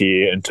moon this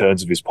year in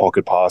terms of his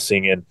pocket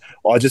passing, and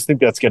I just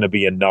think that's going to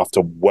be enough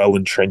to well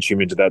entrench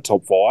him into that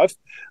top 5.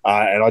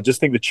 And I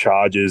just think the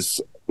Chargers,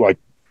 I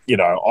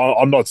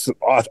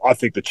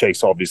think the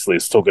Chiefs obviously are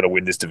still going to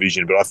win this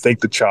division, but I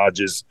think the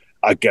Chargers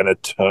are going to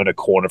turn a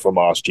corner from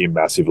last year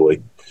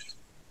massively.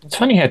 It's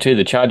funny how too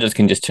the Chargers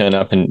can just turn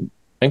up and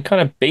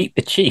kind of beat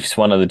the Chiefs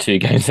one of the 2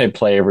 games they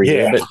play every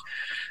year, but.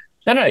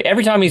 No.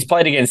 Every time he's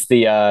played against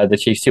the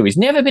Chiefs too, he's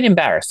never been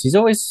embarrassed. He's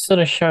always sort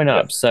of shown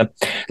up. So,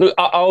 look,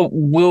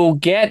 we'll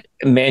get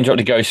Manjot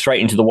to go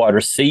straight into the wide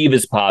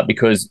receivers part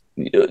because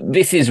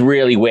this is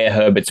really where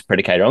Herbert's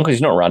predicated on because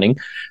he's not running.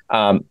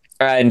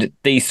 And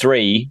these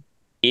 3,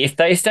 if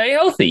they stay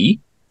healthy,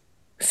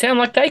 sound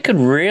like they could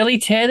really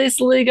tear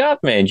this league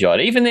up,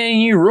 Manjot. Even their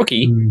new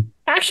rookie,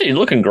 actually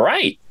looking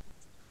great.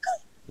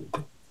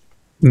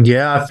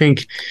 Yeah, I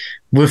think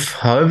with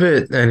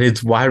Herbert and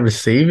his wide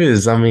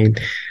receivers, I mean,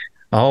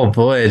 oh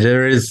boy,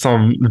 there is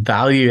some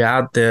value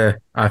out there,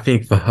 I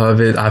think, for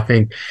Herbert. I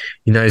think,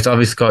 he's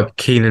obviously got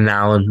Keenan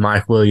Allen,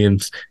 Mike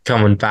Williams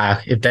coming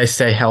back. If they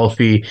stay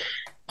healthy,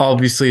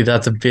 obviously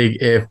that's a big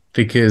if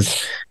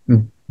because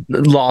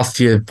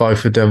last year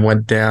both of them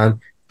went down.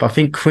 But I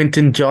think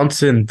Quentin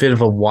Johnson, bit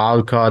of a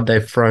wild card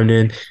they've thrown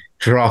in,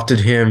 drafted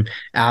him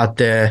out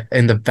there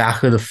in the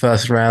back of the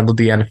first round of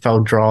the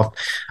NFL draft.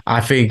 I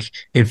think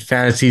in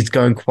fantasy he's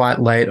going quite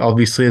late.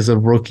 Obviously, as a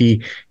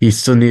rookie, you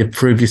still need to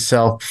prove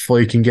yourself before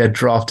you can get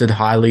drafted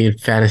highly in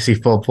fantasy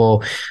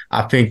football.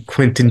 I think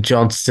Quentin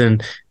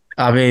Johnston,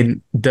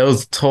 there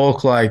was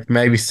talk like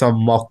maybe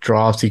some mock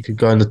drafts he could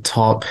go in the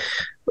top.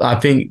 I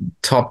think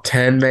top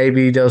 10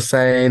 maybe they were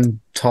saying,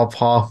 top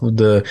half of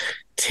the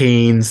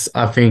teens.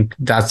 I think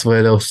that's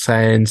where they were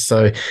saying.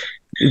 So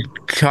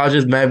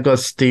Chargers may have got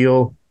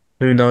Steele,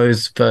 who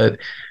knows? But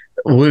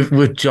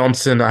with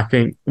Johnson, I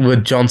think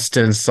with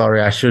Johnston,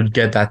 sorry, I should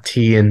get that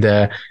T in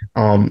there.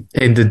 I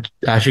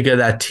should get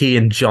that T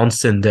in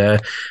Johnson there.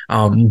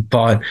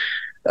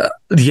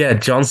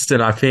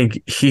 Johnston, I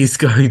think he's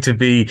going to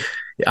be.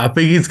 I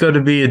think he's going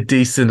to be a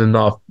decent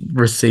enough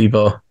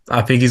receiver.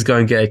 I think he's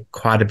going to get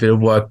quite a bit of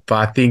work,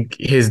 but I think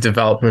his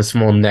development's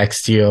more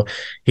next year.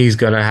 He's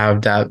going to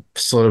have that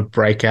sort of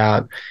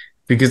breakout.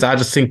 Because I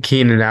just think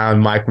Keenan Allen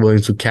and Mike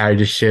Williams will carry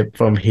the ship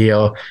from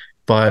here,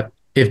 but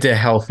if they're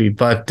healthy.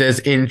 But if there's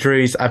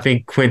injuries, I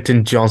think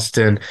Quentin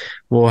Johnston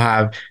will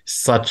have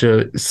such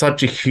a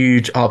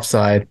huge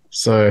upside.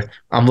 So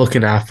I'm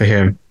looking out for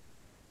him.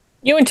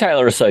 You and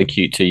Taylor are so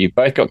cute too. You've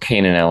both got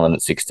Keenan Allen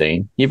at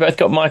 16. You both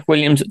got Mike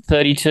Williams at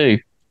 32.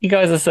 You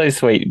guys are so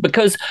sweet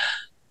because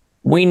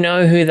we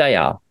know who they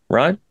are.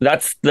 Right?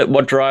 That's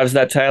what drives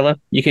that, Taylor.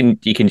 You can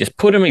just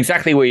put them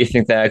exactly where you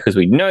think they are because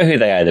we know who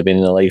they are. They've been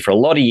in the league for a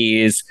lot of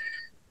years,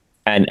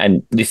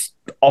 and this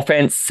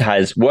offense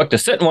has worked a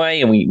certain way,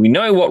 and we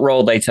know what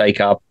role they take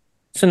up.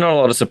 So not a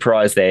lot of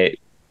surprise there.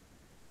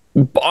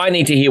 But I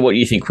need to hear what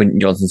you think Quentin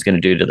Johnston's going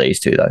to do to these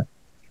 2, though.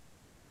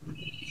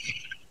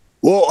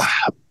 Well,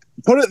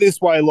 put it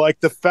this way, like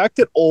the fact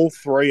that all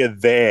 3 are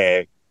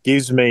there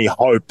gives me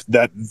hope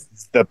that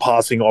the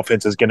passing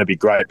offense is going to be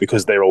great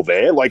because they're all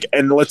there. Like,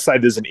 and let's say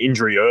there's an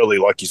injury early,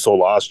 like you saw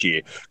last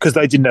year, because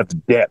they didn't have the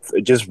depth.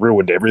 It just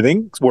ruined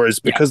everything. Whereas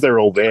because they're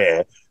all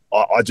there,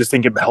 I just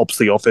think it helps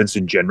the offense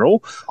in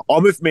general.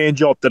 I'm with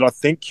Manjot that I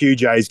think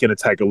QJ is going to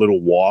take a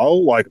little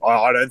while. Like,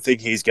 I don't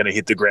think he's going to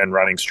hit the ground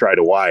running straight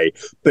away.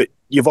 But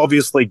you've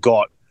obviously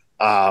got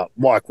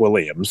Mike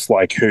Williams,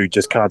 like, who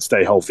just can't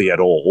stay healthy at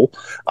all.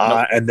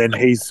 And then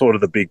he's sort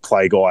of the big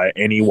play guy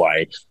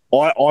anyway.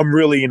 I'm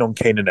really in on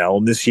Keenan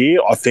Allen this year.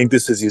 I think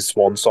this is his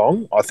swan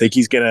song. I think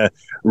he's going to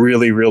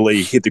really,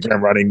 really hit the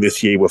ground running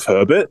this year with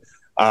Herbert.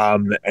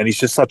 And he's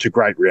just such a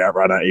great route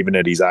runner, even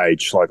at his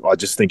age. Like, I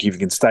just think if he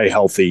can stay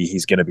healthy,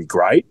 he's going to be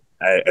great.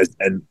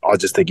 And I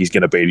just think he's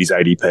going to beat his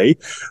ADP.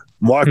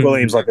 Mike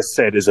Williams, like I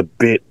said, is a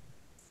bit,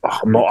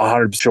 I'm not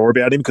 100% sure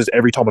about him because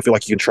every time I feel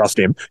like you can trust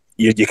him,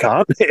 you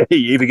can't.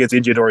 He either gets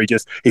injured or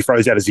he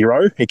throws out a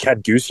 0. He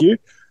can goose you.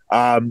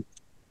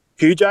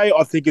 QJ,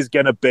 I think, is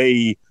going to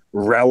be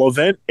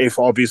relevant if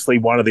obviously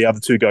one of the other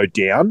two go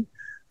down.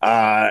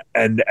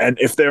 And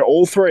if they're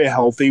all three are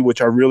healthy,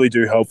 which I really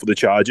do hope for the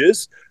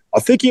Chargers, I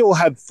think he'll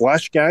have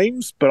flash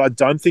games, but I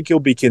don't think he'll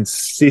be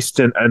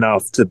consistent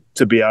enough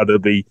to be able to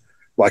be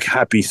like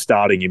happy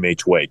starting him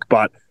each week.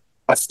 But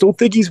I still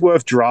think he's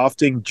worth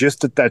drafting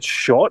just at that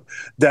shot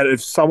that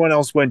if someone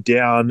else went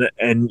down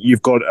and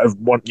you've got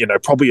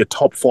probably a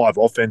top 5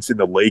 offense in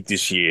the league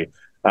this year.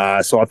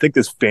 So I think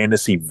there's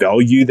fantasy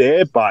value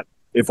there, but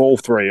if all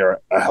three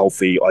are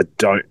healthy, I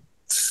don't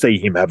see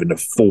him having a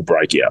full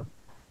breakout.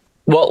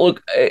 Well,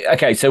 look,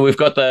 okay, so we've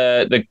got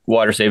the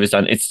wide receivers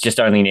done. It's just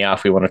only now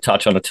if we want to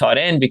touch on a tight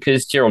end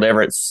because Gerald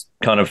Everett's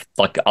kind of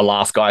like a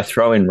last guy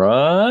throw-in,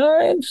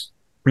 right?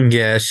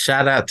 Yeah,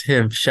 shout out to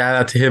him. Shout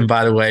out to him,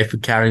 by the way, for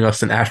carrying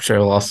us an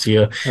Astro last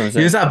year.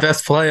 He was our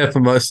best player for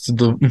most of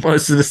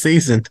the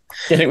season. Do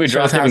you think we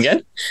draft him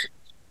again?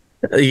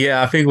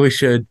 Yeah, I think we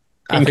should.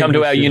 He can come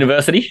to our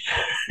university.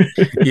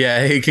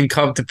 Yeah, he can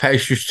come to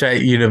Pastry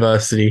State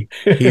University.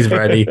 He's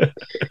ready.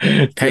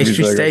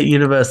 Pastry State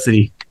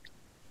University.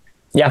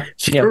 Yeah.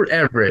 Gerald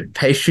Everett,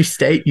 Pastry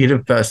State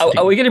University.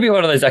 Are we going to be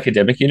one of those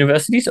academic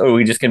universities, or are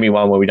we just going to be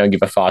one where we don't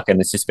give a fuck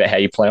and it's just about how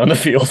you play on the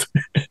field?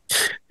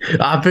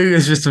 I think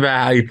it's just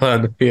about how you play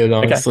on the field,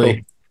 honestly.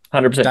 Okay,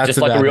 cool. 100%, That's just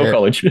like a real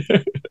college.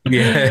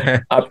 Yeah.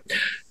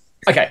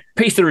 Okay,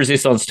 piece of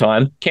resistance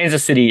time.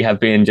 Kansas City have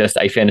been just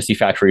a fantasy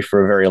factory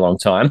for a very long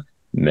time.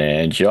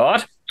 Man,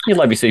 Jot, you'd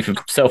love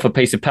yourself a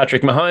piece of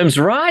Patrick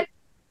Mahomes, right?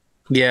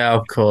 Yeah,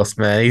 of course,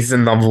 man. He's the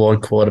number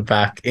one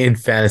quarterback in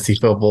fantasy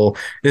football.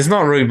 There's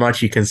not really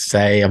much you can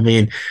say. I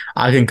mean,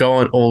 I can go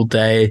on all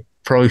day,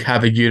 probably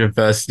have a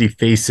university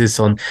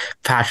thesis on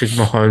Patrick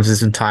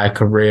Mahomes' entire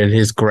career and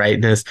his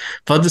greatness.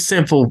 But the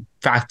simple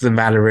fact of the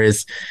matter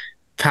is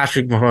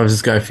Patrick Mahomes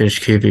is going to finish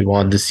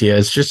QB1 this year.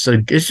 It's just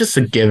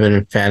a given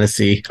in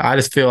fantasy. I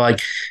just feel like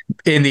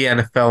in the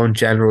NFL in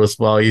general as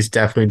well, he's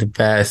definitely the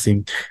best.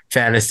 In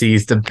fantasy,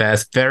 he's the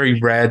best. Very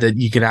rare that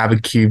you can have a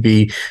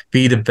QB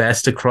be the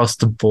best across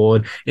the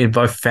board in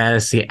both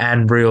fantasy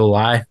and real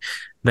life.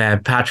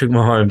 Man, Patrick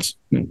Mahomes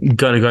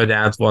going to go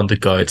down as one of the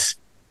GOATs.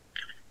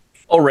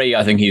 Already,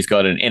 I think he's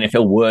got an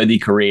NFL-worthy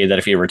career that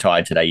if he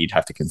retired today, you'd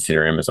have to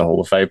consider him as a Hall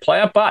of Fame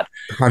player. But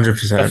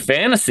 100%. For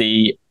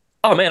fantasy...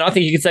 Oh, man, I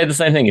think you could say the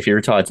same thing. If he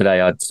retired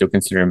today, I'd still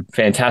consider him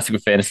fantastic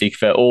with fantasy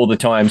for all the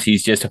times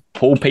he's just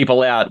pulled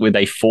people out with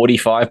a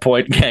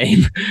 45-point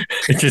game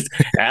just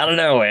out of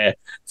nowhere.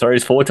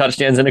 Throws 4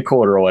 touchdowns in a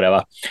quarter or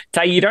whatever.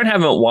 Tay, you don't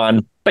have him at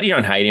 1, but you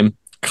don't hate him.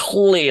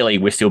 Clearly,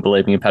 we're still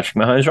believing in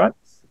Patrick Mahomes, right?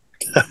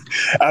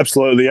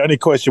 Absolutely. The only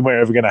question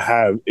we're ever going to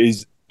have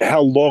is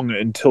how long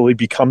until he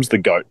becomes the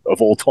GOAT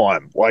of all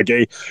time? Like,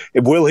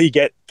 will he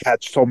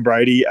catch Tom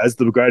Brady as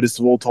the greatest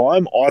of all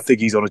time? I think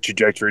he's on a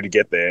trajectory to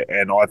get there,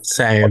 and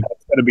Same.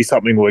 It's going to be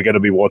something we're going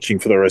to be watching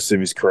for the rest of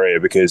his career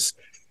because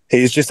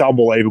he's just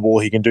unbelievable.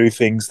 He can do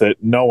things that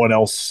no one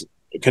else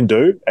can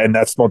do, and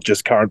that's not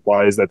just current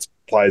players; that's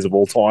players of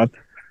all time.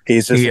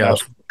 He's just an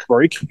absolute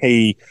freak.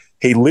 He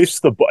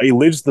lifts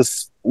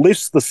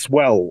the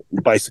swell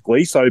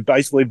basically. So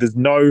basically, there's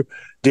no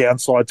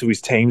downside to his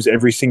teams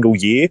every single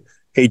year.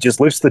 He just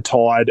lifts the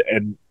tide,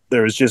 and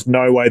there is just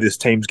no way this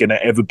team's going to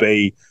ever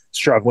be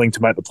struggling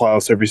to make the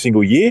playoffs every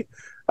single year.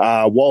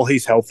 While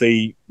he's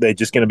healthy, they're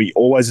just going to be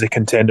always a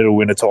contender to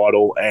win a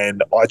title,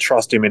 and I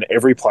trust him in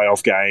every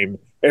playoff game,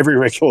 every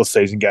regular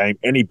season game,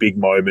 any big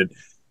moment.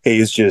 He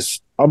is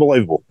just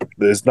unbelievable.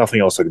 There's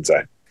nothing else I can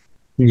say.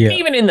 Yeah.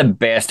 Even in the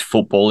best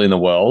football in the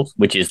world,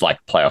 which is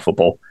like playoff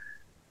football,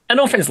 an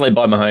offense led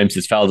by Mahomes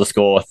has failed to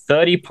score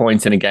 30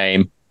 points in a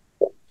game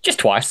just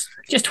twice.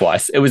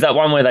 It was that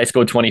one where they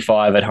scored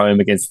 25 at home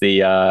against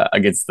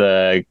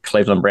the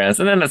Cleveland Browns,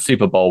 and then that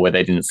Super Bowl where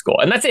they didn't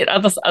score. And that's it.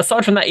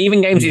 Aside from that,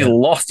 even games he's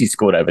lost, he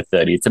scored over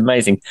 30. It's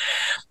amazing.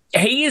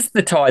 He is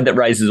the tide that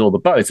raises all the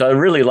boats. I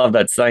really love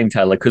that saying,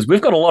 Taylor, because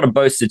we've got a lot of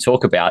boats to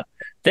talk about.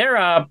 There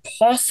are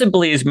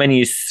possibly as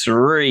many as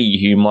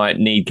 3 who might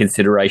need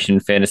consideration in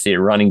fantasy at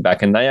running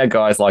back, and they are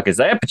guys like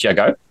Isaiah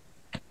Pacheco,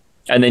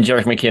 and then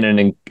Jerick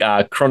McKinnon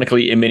and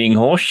chronically emitting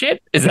horse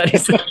shit. Is that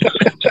his?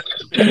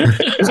 Yeah,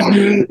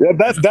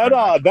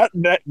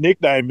 that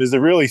nickname is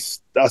really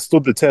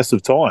stood the test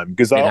of time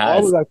because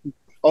I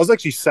was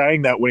actually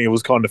saying that when he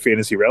was kind of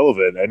fantasy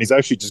relevant, and he's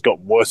actually just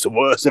gotten worse and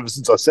worse ever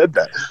since I said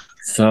that.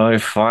 So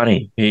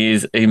funny. He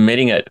is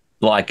emitting it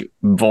like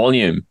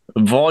volume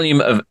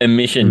of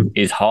emission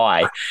is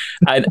high.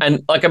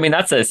 And like, I mean,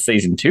 that's a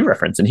season 2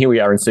 reference. And here we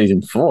are in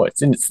season 4.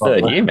 It's in its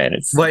third year, man.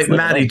 Wait,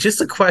 Maddie,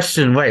 just a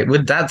question. Wait,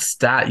 with that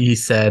stat you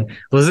said,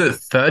 was it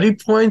 30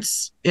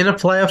 points in a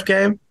playoff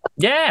game?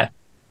 Yeah.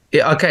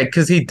 Okay,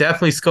 because he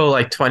definitely scored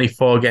like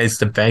 24 against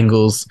the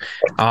Bengals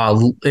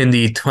in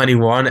the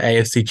 21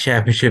 AFC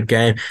Championship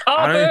game. Oh,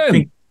 I don't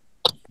think.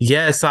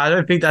 Yeah, so I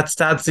don't think that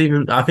stat's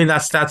even. I think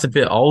that stat's a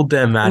bit old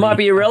there, man. It might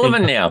be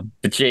irrelevant now,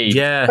 but gee.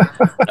 Yeah.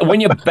 When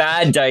your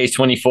bad day is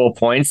 24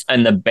 points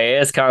and the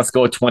Bears can't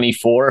score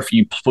 24 if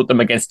you put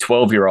them against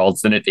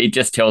 12-year-olds, then it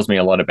just tells me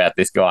a lot about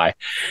this guy.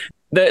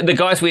 the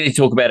guys we need to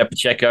talk about are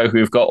Pacheco,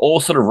 who've got all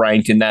sort of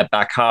ranked in that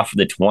back half of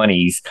the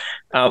 20s.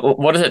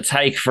 What does it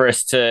take for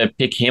us to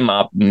pick him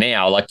up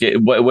now? Like,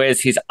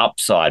 where's his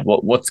upside?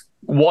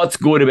 What's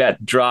good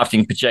about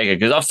drafting Pacheco?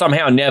 Because I've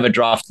somehow never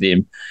drafted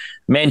him.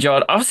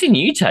 Manjot, I've seen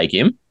you take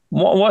him.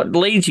 What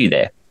leads you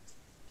there?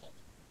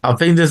 I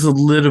think there's a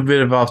little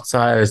bit of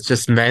upside. It's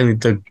just mainly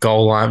the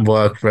goal line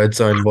work, red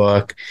zone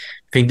work.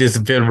 I think there's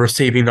a bit of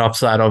receiving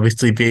upside,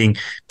 obviously being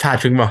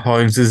Patrick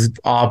Mahomes is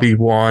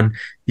RB1.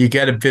 You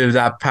get a bit of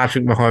that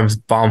Patrick Mahomes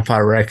bump, I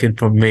reckon,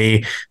 from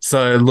me.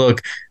 So,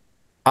 look,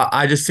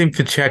 I just think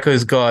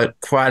Pacheco's got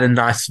quite a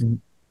nice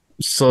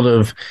sort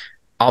of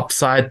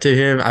upside to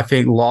him. I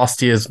think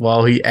last year as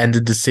well, he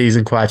ended the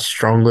season quite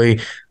strongly.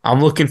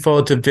 I'm looking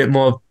forward to a bit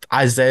more of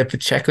Isaiah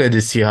Pacheco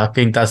this year. I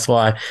think that's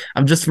why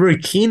I'm just very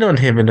keen on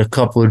him in a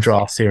couple of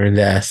drafts here and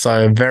there. So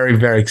I'm very,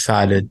 very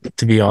excited,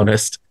 to be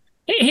honest.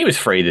 He was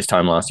free this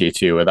time last year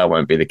too, where that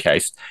won't be the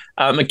case.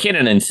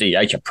 McKinnon and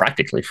CH are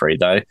practically free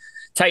though.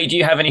 Tate, do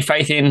you have any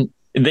faith in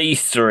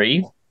these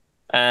three?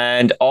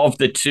 And of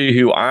the two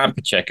who aren't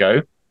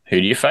Pacheco,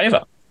 who do you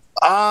favour?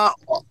 I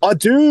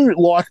do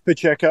like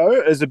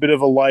Pacheco as a bit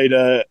of a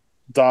later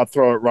dart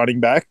throw at running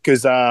back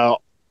because, I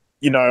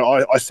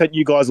sent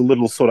you guys a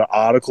little sort of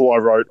article I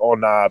wrote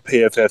on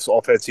PFF's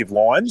offensive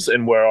lines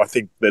and where I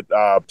think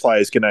that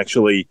players can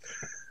actually,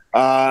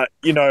 how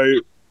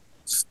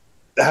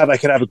they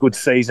can have a good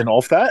season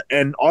off that.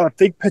 And I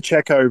think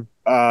Pacheco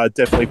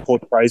definitely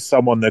portrays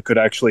someone that could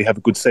actually have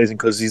a good season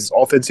because his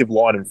offensive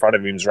line in front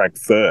of him is ranked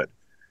third.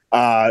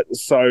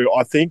 So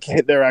I think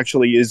there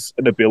actually is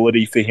an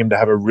ability for him to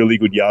have a really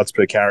good yards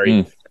per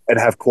carry and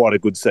have quite a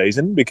good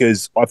season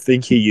because I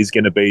think he is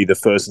going to be the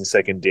first and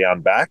second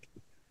down back.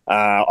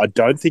 I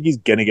don't think he's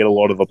going to get a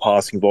lot of the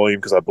passing volume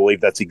because I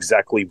believe that's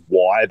exactly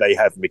why they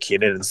have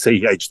McKinnon and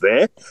CH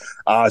there.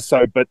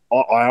 But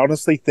I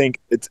honestly think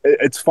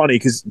it's funny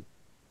because a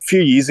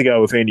few years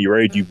ago with Andy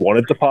Reid, you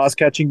wanted the pass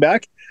catching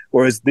back,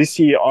 whereas this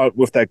year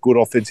with that good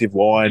offensive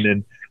line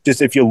and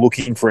just if you're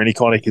looking for any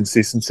kind of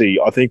consistency,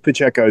 I think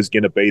Pacheco is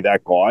going to be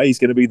that guy. He's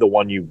going to be the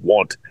one you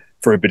want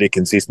for a bit of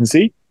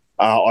consistency.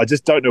 I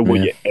just don't know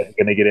what you're ever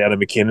going to get out of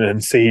McKinnon and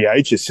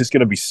CEH. It's just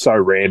going to be so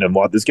random.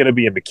 Like there's going to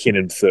be a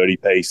McKinnon 30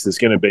 piece. There's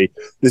going to be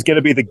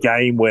the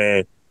game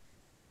where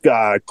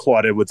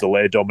Clyde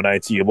Edwards-Helaire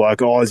dominates. You're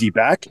like, oh, is he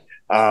back?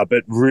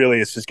 But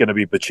really, it's just going to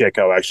be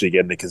Pacheco actually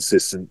getting the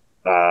consistent,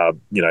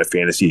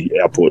 fantasy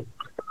output.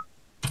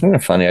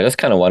 Funny. I just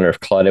kind of wonder if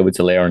Clyde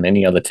Edwards-Helaire on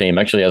any other team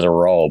actually has a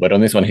role, but on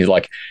this one, he's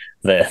like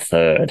their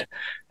third.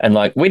 And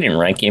like, we didn't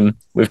rank him.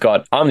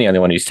 I'm the only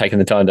one who's taken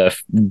the time to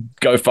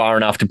go far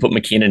enough to put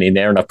McKinnon in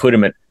there, and I put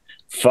him at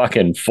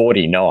fucking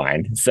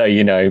 49. So,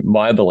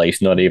 my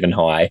belief's not even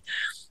high.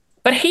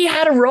 But he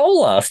had a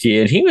role last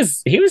year, and he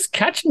was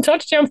catching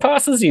touchdown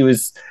passes. He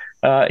was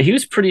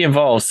pretty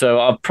involved.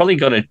 So I've probably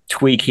got to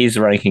tweak his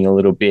ranking a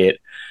little bit.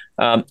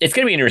 It's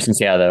going to be interesting to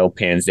see how that all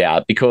pans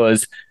out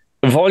because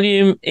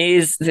volume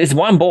is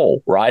one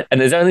ball, right? And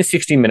there's only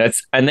 60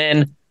 minutes. And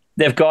then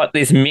they've got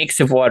this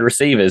mix of wide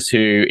receivers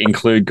who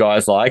include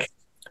guys like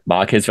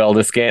Marquez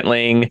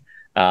Valdes-Scantling.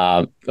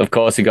 Of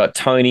course, you've got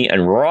Tony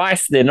and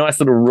Rice, their nice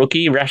little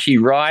rookie,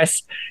 Rashee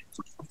Rice.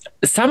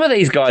 Some of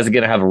these guys are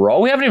going to have a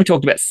role. We haven't even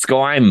talked about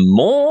Sky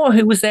Moore,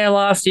 who was there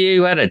last year,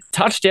 who had a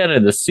touchdown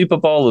in the Super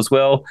Bowl as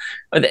well.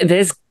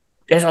 There's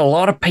a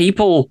lot of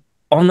people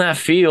on that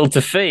field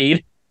to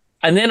feed,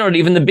 and they're not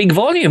even the big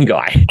volume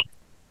guy.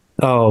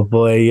 Oh,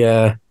 boy,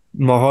 yeah.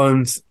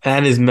 Mahomes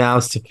and his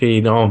mouths to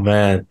feed. Oh,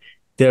 man.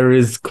 There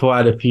is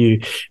quite a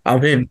few. I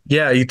mean,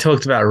 yeah, you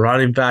talked about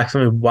running backs.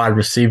 Wide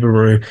receiver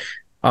room.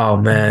 Oh,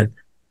 man.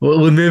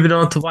 We're moving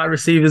on to wide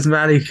receivers,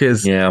 Matty,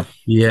 because,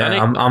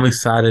 I'm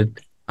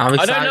excited.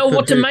 I don't know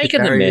what to make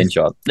of them, man,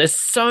 John. There's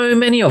so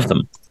many of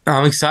them.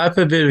 I'm excited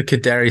for a bit of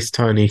Kadarius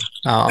Toney.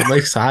 I'm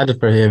excited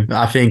for him.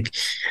 I think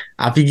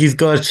he's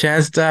got a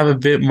chance to have a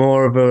bit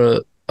more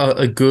of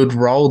a good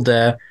role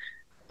there.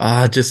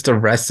 Just the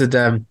rest of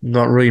them,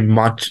 not really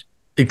much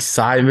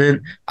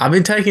excitement. I've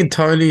been taking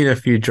Toney in a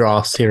few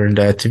drafts here and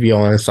there, to be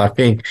honest. I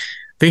think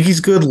he's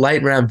good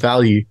late round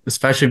value,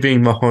 especially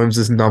being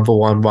Mahomes' number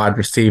one wide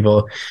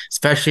receiver,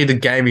 especially the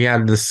game he had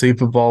in the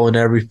Super Bowl and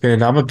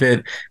everything. I'm a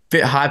bit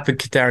hyped for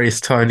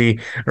Kadarius Toney.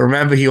 I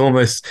remember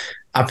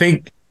I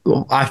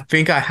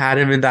think I had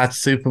him in that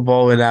Super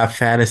Bowl in our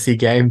fantasy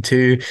game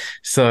too.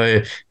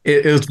 So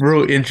it was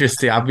real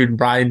interesting. I've been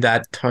riding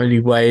that Toney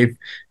wave.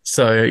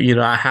 So,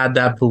 I had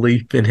that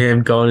belief in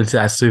him going into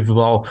that Super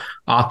Bowl.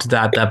 After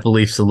that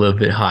belief's a little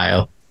bit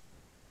higher.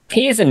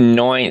 He is a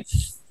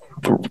 9th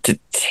to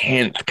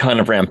 10th kind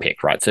of round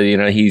pick, right? So,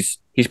 he's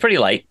pretty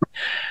late.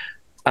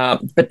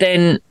 But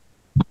then,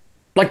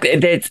 like,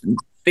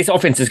 this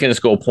offense is going to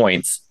score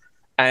points,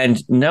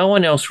 and no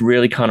one else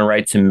really kind of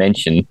rates and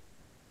mention.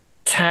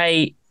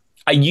 Tay,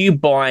 are you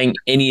buying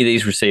any of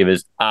these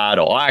receivers at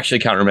all? I actually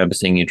can't remember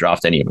seeing you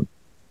draft any of them.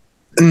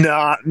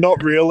 Nah,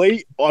 not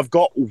really. I've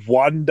got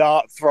one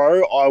dart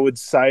throw. I would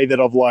say that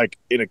I've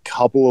in a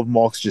couple of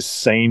mocks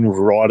just seen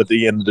right at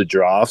the end of the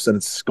drafts, and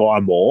it's Sky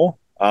Moore.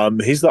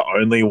 He's the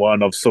only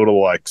one I've sort of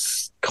like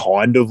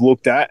kind of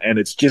looked at, and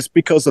it's just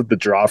because of the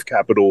draft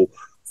capital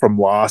from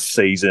last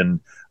season.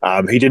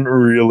 He didn't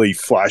really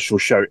flash or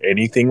show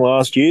anything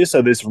last year,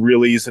 so this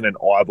really isn't an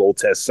eyeball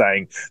test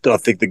saying that I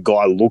think the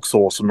guy looks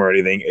awesome or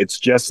anything. It's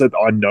just that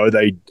I know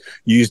they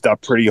used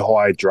up pretty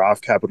high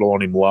draft capital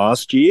on him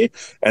last year,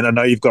 and I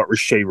know you've got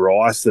Rasheed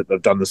Rice that they've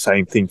done the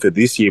same thing for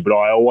this year, but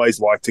I always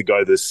like to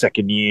go the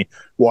second-year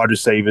wide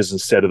receivers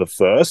instead of the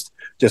first,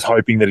 just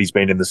hoping that he's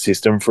been in the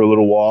system for a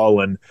little while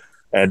and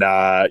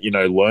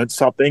learned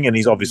something, and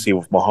he's obviously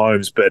with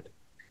Mahomes, but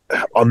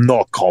I'm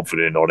not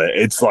confident on it.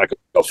 It's like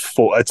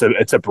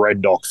it's a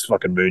Brent Knox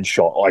fucking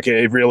moonshot. Like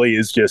it really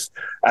is just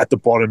at the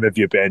bottom of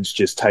your bench,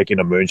 just taking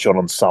a moonshot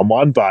on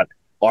someone. But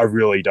I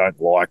really don't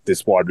like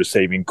this wide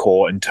receiving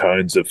core in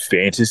terms of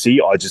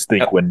fantasy. I just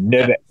think we're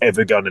never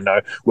ever going to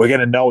know. We're going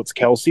to know it's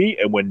Kelsey,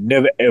 and we're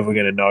never ever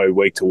going to know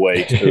week to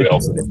week who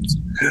else it is.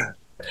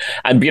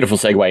 And beautiful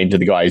segue into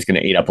the guy who's going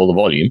to eat up all the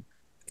volume.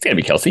 It's going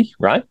to be Kelsey,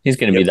 right? He's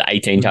going to be the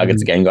 18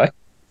 targets a game guy.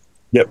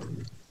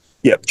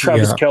 Yep,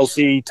 Travis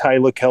Kelsey,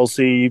 Taylor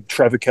Kelsey,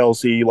 Trevor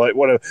Kelsey, like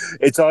whatever.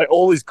 It's like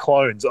all these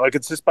clones. Like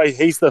it's just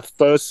he's the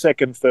first,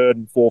 second, third,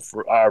 and fourth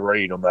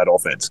read on that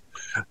offense.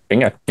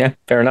 Bingo. Yeah,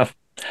 fair enough.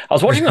 I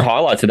was watching the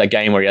highlights of that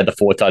game where he had the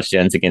 4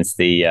 touchdowns against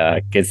the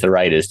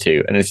Raiders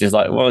too, and it's just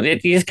like, well, you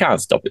just can't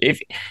stop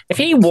it. If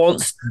he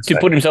wants to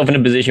put himself in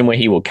a position where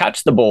he will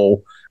catch the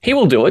ball, he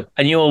will do it,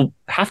 and you'll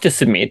have to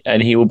submit,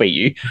 and he will beat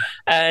you.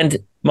 And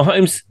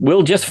Mahomes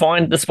will just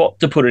find the spot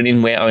to put it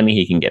in where only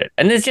he can get it,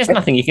 and there's just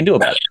nothing you can do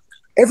about it.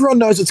 Everyone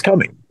knows it's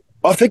coming.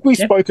 I think we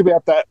spoke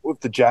about that with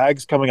the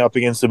Jags coming up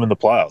against them in the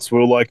playoffs. We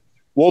were like,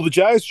 well, the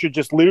Jags should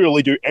just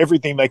literally do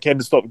everything they can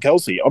to stop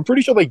Kelsey. I'm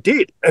pretty sure they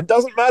did. It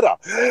doesn't matter.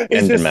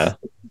 It's just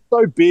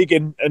so big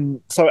and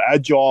so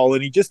agile,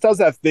 and he just does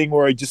that thing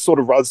where he just sort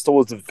of runs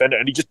towards the defender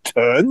and he just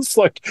turns,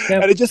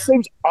 and it just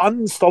seems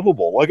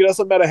unstoppable. Like, it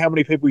doesn't matter how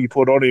many people you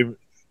put on him.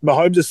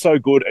 Mahomes is so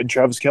good and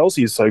Travis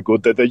Kelsey is so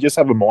good that they just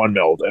have a mind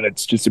meld, and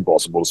it's just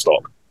impossible to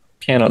stop.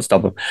 Cannot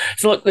stop him.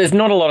 So, look, there's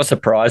not a lot of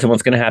surprise in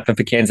what's going to happen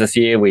for Kansas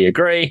here. We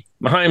agree.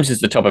 Mahomes is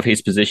the top of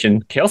his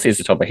position. Kelsey is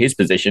the top of his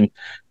position.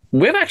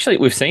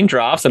 We've seen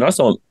drafts, and I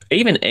saw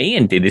even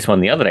Ian did this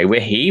one the other day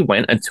where he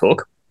went and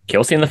took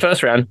Kelsey in the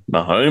first round,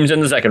 Mahomes in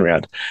the second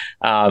round.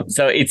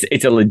 So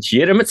it's a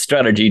legitimate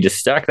strategy to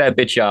stack that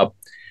bitch up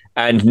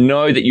and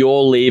know that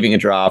you're leaving a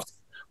draft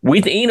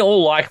with, in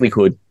all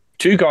likelihood,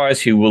 2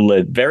 guys who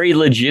will very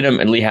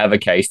legitimately have a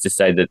case to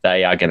say that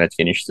they are going to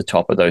finish the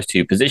top of those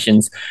 2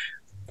 positions,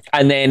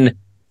 and then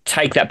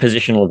take that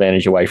positional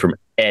advantage away from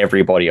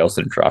everybody else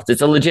in the draft.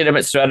 It's a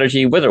legitimate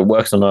strategy. Whether it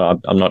works or not,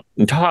 I'm not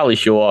entirely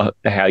sure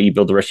how you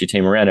build the rest of your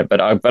team around it,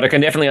 but I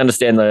can definitely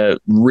understand the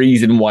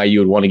reason why you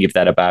would want to give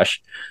that a bash.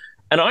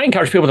 And I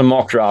encourage people to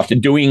mock draft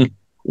doing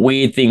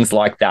weird things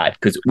like that,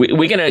 because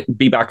we're going to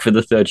be back for the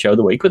 3rd show of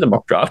the week with a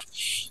mock draft.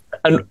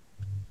 And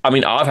I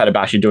mean, I've had a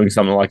bash at doing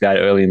something like that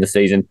early in the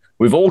season.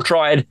 We've all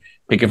tried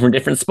picking from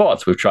different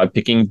spots. We've tried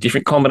picking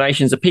different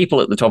combinations of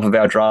people at the top of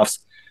our drafts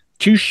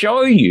to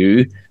show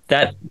you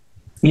that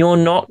you're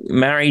not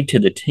married to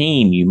the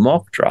team you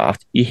mock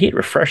draft. You hit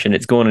refresh and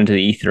it's gone into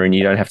the ether, and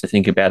you don't have to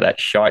think about that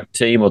shite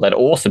team or that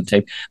awesome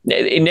team.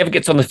 It never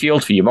gets on the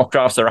field for you. Mock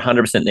drafts are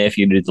 100% there for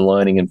you to do the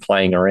learning and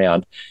playing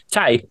around.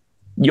 Tay,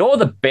 you're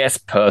the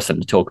best person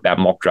to talk about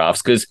mock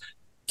drafts, because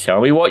tell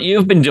me what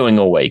you've been doing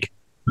all week.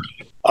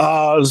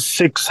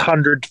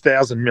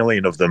 600,000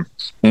 million of them.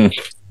 And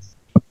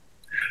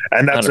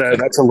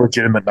that's a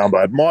legitimate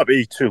number. It might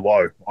be too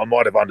low. I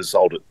might have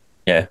undersold it.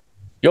 Yeah.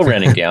 You're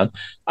rounding down.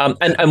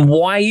 And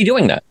why are you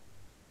doing that?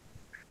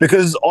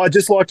 Because I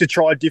just like to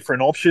try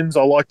different options.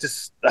 I like to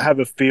have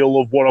a feel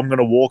of what I'm going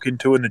to walk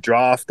into in the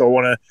draft. I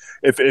want to,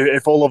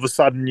 if all of a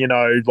sudden,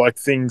 like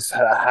things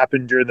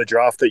happen during the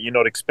draft that you're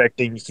not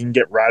expecting, you can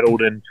get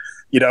rattled and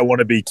you don't want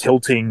to be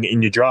tilting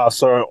in your draft.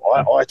 So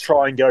I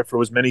try and go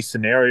through as many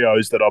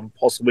scenarios that I'm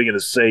possibly going to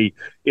see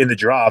in the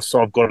draft.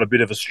 So I've got a bit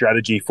of a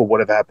strategy for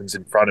whatever happens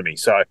in front of me.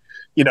 So,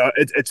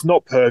 it's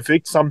not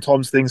perfect.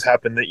 Sometimes things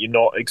happen that you're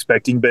not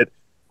expecting, but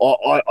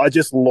I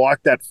just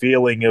like that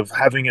feeling of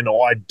having an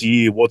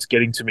idea what's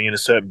getting to me in a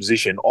certain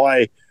position.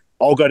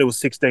 I'll go to a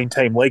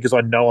 16-team league because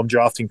I know I'm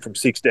drafting from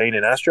 16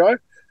 in Astro.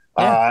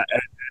 Yeah.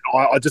 And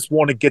I just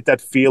want to get that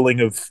feeling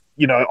of,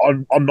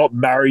 I'm not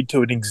married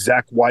to an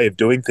exact way of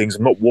doing things.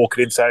 I'm not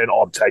walking in saying,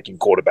 I'm taking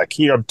quarterback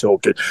here,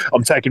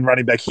 I'm taking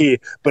running back here,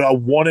 but I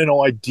want an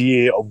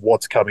idea of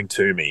what's coming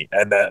to me.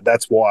 And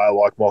that's why I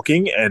like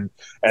mocking, and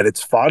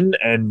it's fun,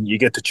 and you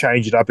get to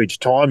change it up each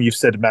time. You've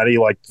said, Matty,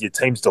 like your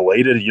team's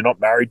deleted, you're not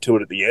married to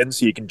it at the end,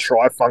 so you can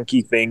try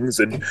funky things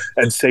and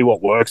see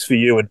what works for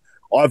you. And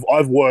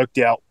I've worked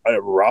out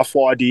a rough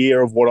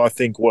idea of what I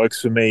think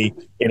works for me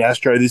in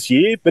Astro this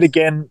year. But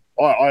again,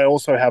 I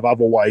also have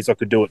other ways I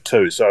could do it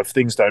too. So if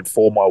things don't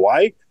fall my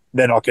way,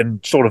 then I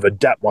can sort of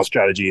adapt my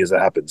strategy as it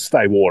happens.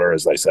 Stay water,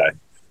 as they say.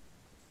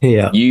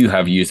 Yeah. You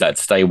have used that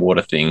stay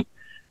water thing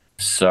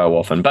so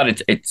often,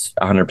 but it's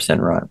 100%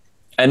 right.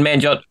 And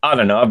man, I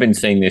don't know, I've been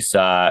seeing this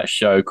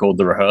show called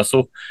The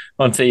Rehearsal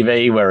on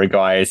TV where a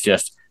guy is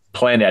just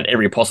planned out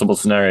every possible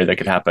scenario that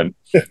could happen,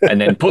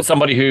 and then put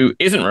somebody who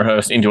isn't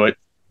rehearsed into it,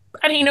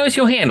 and he knows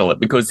he'll handle it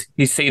because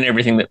he's seen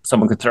everything that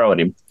someone could throw at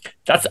him.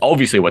 That's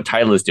obviously what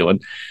Taylor's doing.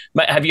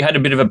 Mate, have you had a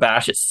bit of a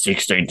bash at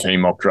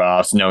 16-team mock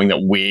drafts, knowing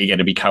that we're going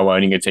to be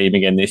co-owning a team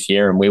again this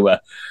year, and we were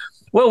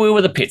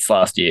the Pits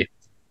last year?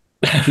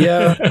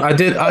 Yeah, I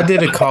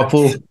did a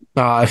couple.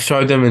 I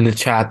showed them in the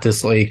chat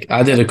this week.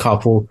 I did a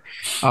couple.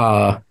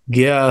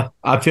 Yeah,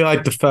 I feel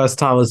like the first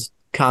time was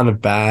kind of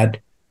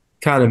bad,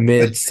 kind of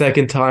mid.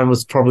 Second time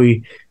was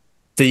probably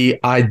the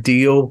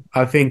ideal,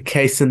 I think,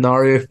 case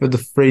scenario for the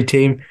free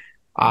team.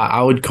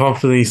 I would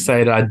confidently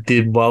say that I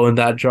did well in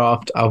that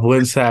draft. I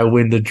wouldn't say I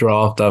win the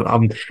draft.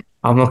 I'm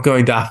not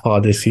going that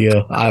far this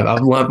year.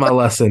 I've learned my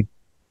lesson.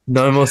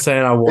 No more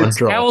saying I won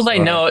drafts. How will they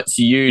know it's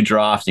you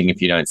drafting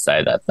if you don't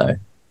say that, though?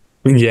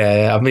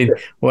 Yeah, I mean,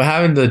 we're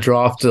having the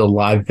draft at a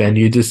live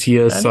venue this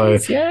year,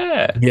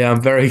 yeah,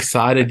 I'm very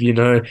excited.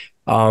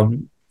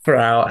 For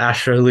our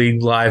Astro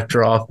League live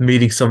draft,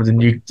 meeting some of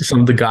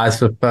the guys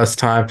for the first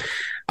time,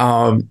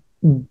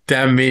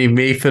 them meeting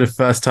me for the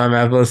first time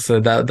ever,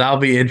 so that'll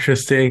be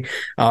interesting.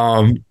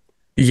 I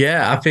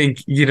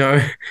think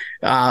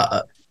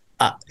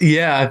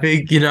I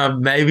think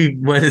maybe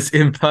when it's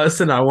in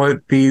person, I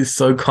won't be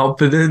so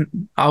confident,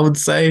 I would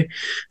say.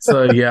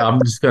 So yeah, I'm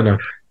just gonna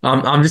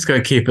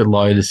keep it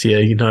low this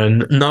year.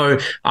 No,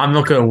 I'm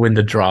not gonna win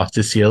the draft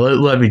this year.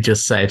 Let me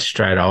just say it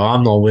straight up.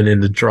 I'm not winning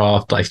the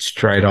draft like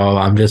straight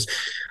up.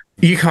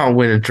 You can't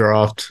win a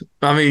draft.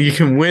 I mean, you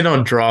can win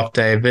on draft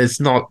day, but it's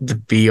not the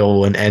be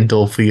all and end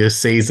all for your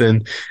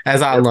season.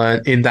 As I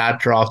learned in that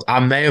draft, I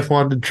may have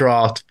won the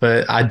draft,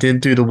 but I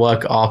didn't do the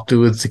work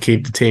afterwards to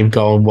keep the team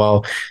going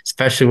well,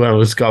 especially when it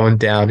was going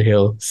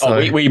downhill.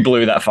 So we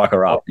blew that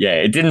fucker up. Yeah,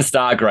 it didn't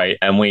start great,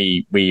 and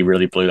we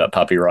really blew that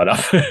puppy right up.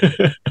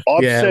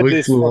 I've said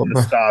this from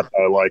the start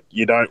though, like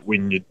you don't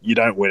win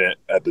it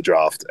at the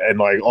draft,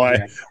 and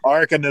I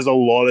reckon there's a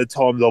lot of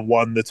times I've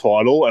won the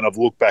title, and I've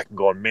looked back and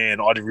gone,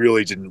 man, I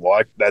really didn't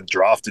like that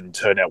draft. Didn't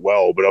turn out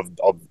well, but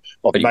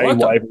I've made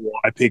waiver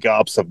wire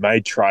pickups, I've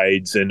made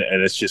trades, and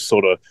it's just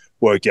sort of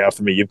worked out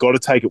for me. You've got to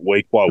take it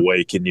week by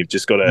week, and you've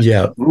just got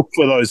to look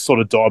for those sort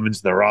of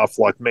diamonds in the rough.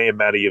 Like me and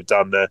Maddie have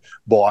done the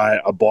buy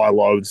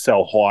low and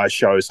sell high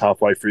shows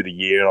halfway through the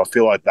year, and I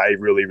feel like they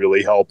really,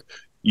 really help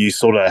you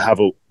sort of have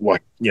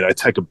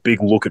take a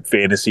big look at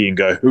fantasy and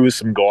go, who are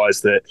some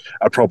guys that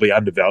are probably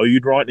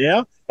undervalued right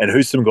now, and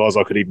who's some guys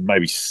I could even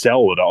maybe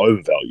sell that are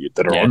overvalued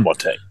that are on my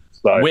team.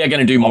 So, we are going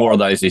to do more of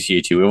those this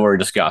year too. We've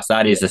already discussed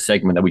that is a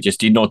segment that we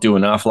just did not do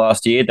enough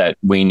last year that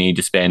we need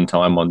to spend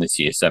time on this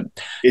year. So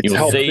it's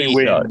helped me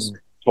win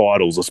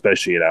titles,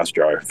 especially at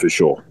Astro, for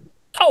sure.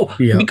 Oh,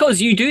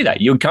 because you do that.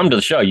 You come to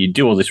the show, you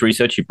do all this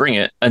research, you bring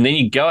it, and then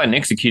you go and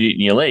execute it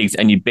in your leagues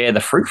and you bear the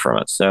fruit from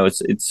it. So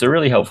it's a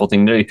really helpful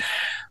thing to do.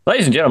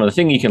 Ladies and gentlemen, the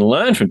thing you can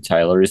learn from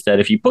Taylor is that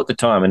if you put the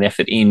time and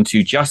effort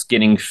into just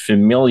getting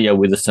familiar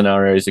with the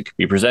scenarios that could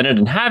be presented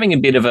and having a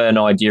bit of an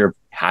idea of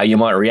how you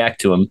might react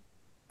to them,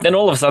 then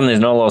all of a sudden there's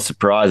not a lot of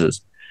surprises.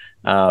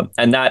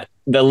 And that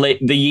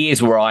the years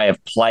where I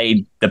have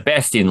played the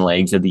best in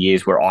leagues are the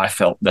years where I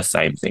felt the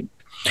same thing.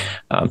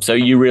 So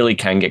you really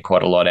can get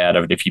quite a lot out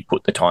of it if you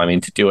put the time in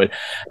to do it.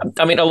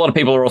 I mean, a lot of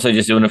people are also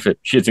just doing it for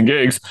shits and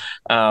gigs.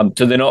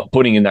 So they're not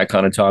putting in that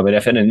kind of time and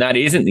effort. And that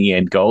isn't the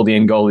end goal. The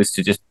end goal is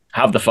to just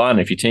have the fun.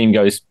 If your team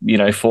goes,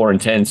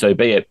 4-10, so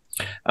be it.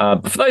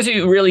 But for those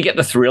who really get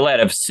the thrill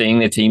out of seeing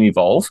their team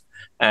evolve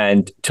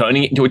and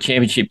turning it into a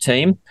championship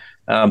team,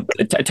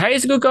 Tay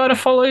is a good guy to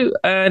follow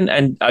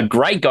and a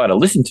great guy to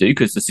listen to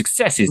because the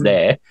success is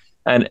there.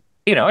 And,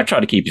 I try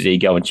to keep his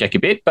ego in check a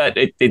bit, but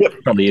it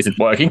probably isn't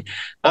working.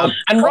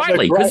 And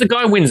rightly, because the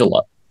guy wins a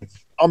lot.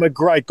 I'm a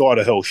great guy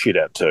to hurl shit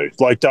at too.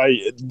 I've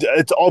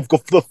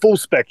got the full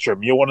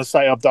spectrum. You want to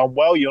say I've done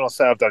well, you want to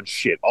say I've done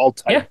shit. I'll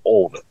take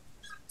all of it.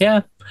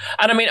 Yeah.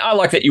 And I mean, I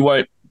like that you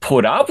won't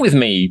put up with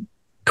me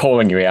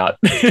calling you out.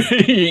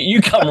 You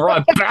come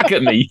right back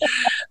at me.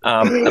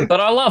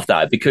 But I love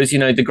that because,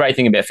 the great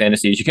thing about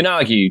fantasy is you can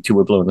argue till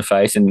we're blue in the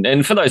face.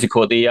 And for those who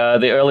caught the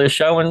earlier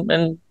show,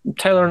 and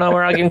Taylor and I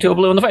were arguing till we're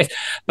blue in the face.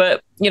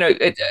 But,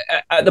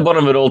 at the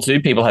bottom of it all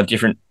too, people have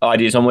different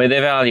ideas on where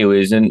their value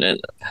is. And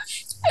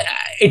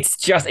it's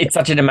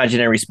such an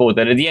imaginary sport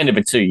that at the end of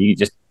it too, you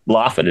just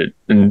laugh at it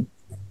and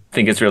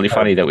think it's really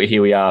funny that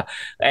here we are.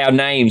 Our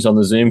names on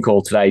the Zoom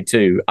call today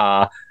too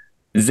are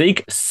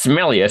Zeke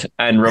Smelliot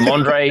and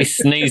Ramondre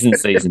Sneezing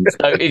Season.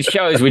 So it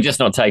shows we're just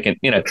not taking,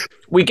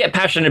 we get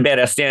passionate about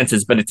our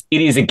stances, but it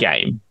is a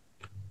game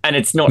and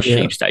it's not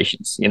sheep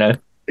stations,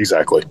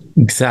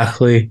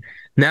 Exactly.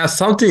 Now,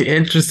 something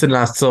interesting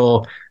I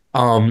saw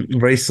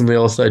recently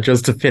also,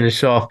 just to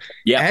finish off,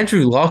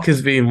 Andrew Locke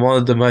has been one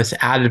of the most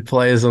added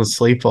players on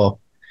Sleeper.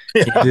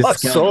 Yeah, I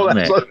saw that.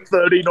 It's like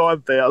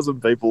 39,000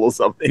 people or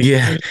something.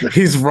 Yeah,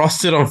 he's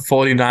rostered on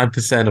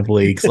 49% of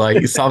leagues.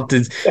 Like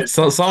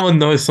someone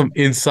knows some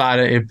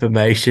insider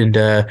information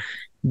there.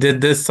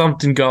 There's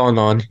something going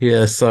on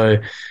here. So,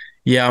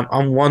 yeah,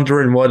 I'm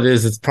wondering what it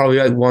is. It's probably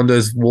like one of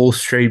those Wall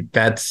Street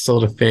bets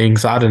sort of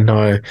things. I don't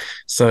know.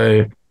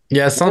 So,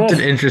 yeah, something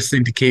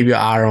interesting to keep your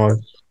eye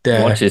on.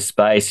 Yeah. Watch his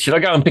space. Should I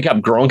go and pick up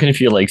Gronk in a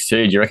few leagues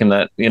too? Do you reckon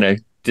that,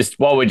 just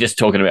while we're just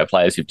talking about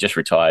players who've just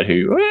retired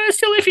who are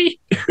still iffy?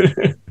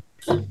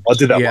 I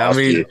did that last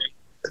year.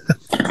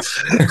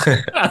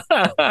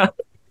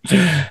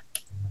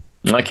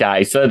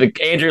 Okay, so the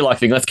Andrew Luck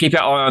thing, let's keep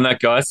our eye on that,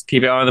 guys.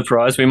 Keep our eye on the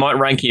prize. We might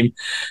rank him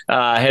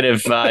ahead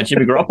of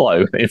Jimmy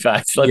Garoppolo, in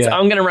fact. I'm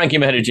going to rank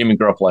him ahead of Jimmy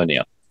Garoppolo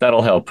now.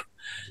 That'll help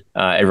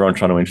everyone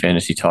trying to win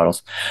fantasy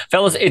titles.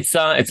 Fellas, it's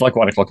like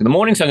 1 o'clock in the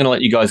morning, so I'm going to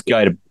let you guys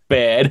go to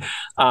bed.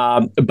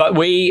 But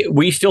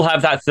we still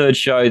have that third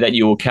show that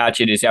you will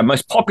catch. It is our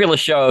most popular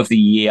show of the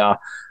year.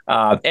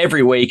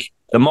 Every week,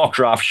 the mock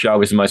draft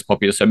show is the most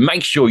popular. So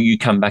make sure you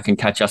come back and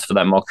catch us for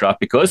that mock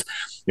draft, because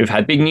we've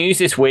had big news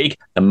this week.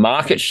 The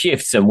market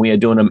shifts, and we are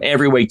doing them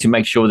every week to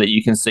make sure that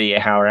you can see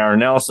how our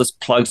analysis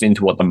plugs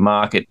into what the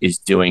market is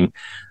doing.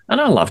 And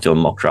I love doing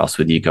mock drafts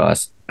with you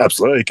guys.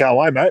 Absolutely. Can't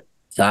wait, mate.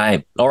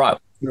 Same. All right.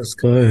 Let's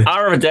go.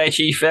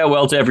 Arrivederci,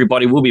 farewell to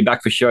everybody. We'll be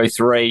back for show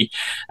 3.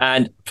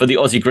 And for the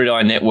Aussie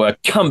Gridiron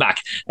Network, come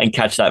back and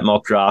catch that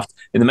mock draft.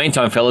 In the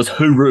meantime, fellas,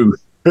 hooroo.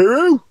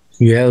 Hooroo.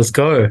 Yeah, let's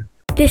go.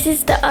 This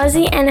is the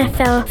Aussie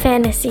NFL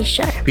Fantasy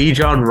Show.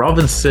 Bijan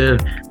Robinson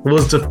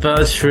was the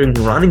first string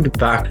running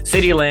back.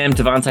 CeeDee Lamb,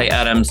 Devontae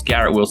Adams,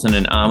 Garrett Wilson,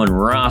 and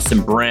Amon-Ra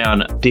St.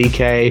 Brown.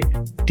 DK,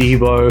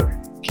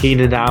 Debo,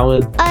 Keenan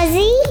Allen.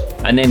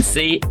 Aussie? And then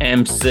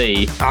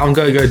CMC. I'm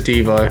going to go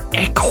Devo.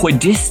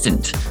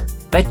 Equidistant.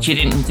 Bet you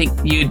didn't think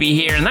you'd be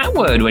hearing that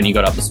word when you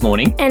got up this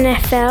morning.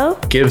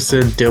 NFL?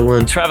 Gibson,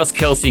 Dylan, Travis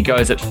Kelce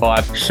goes at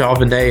 5.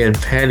 Charbonnet, and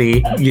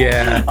Penny.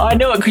 Yeah. I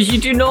know it, because you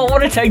do not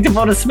want to take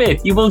Devonta Smith.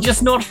 You will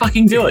just not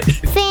fucking do it.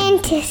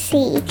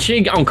 Fantasy.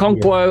 Chig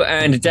Okonkwo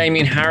and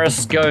Damian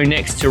Harris go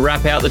next to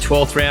wrap out the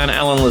 12th round.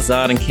 Alan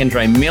Lazard and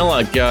Kendre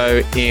Miller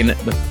go in the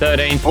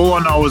 13th. All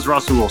I know is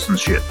Russell Wilson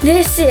shit.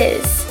 This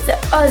is the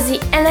Aussie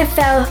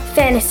NFL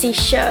Fantasy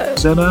Show.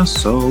 He's an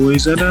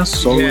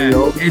asshole. Yeah,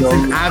 it's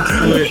an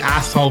absolute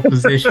asshole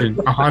position,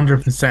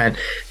 100%.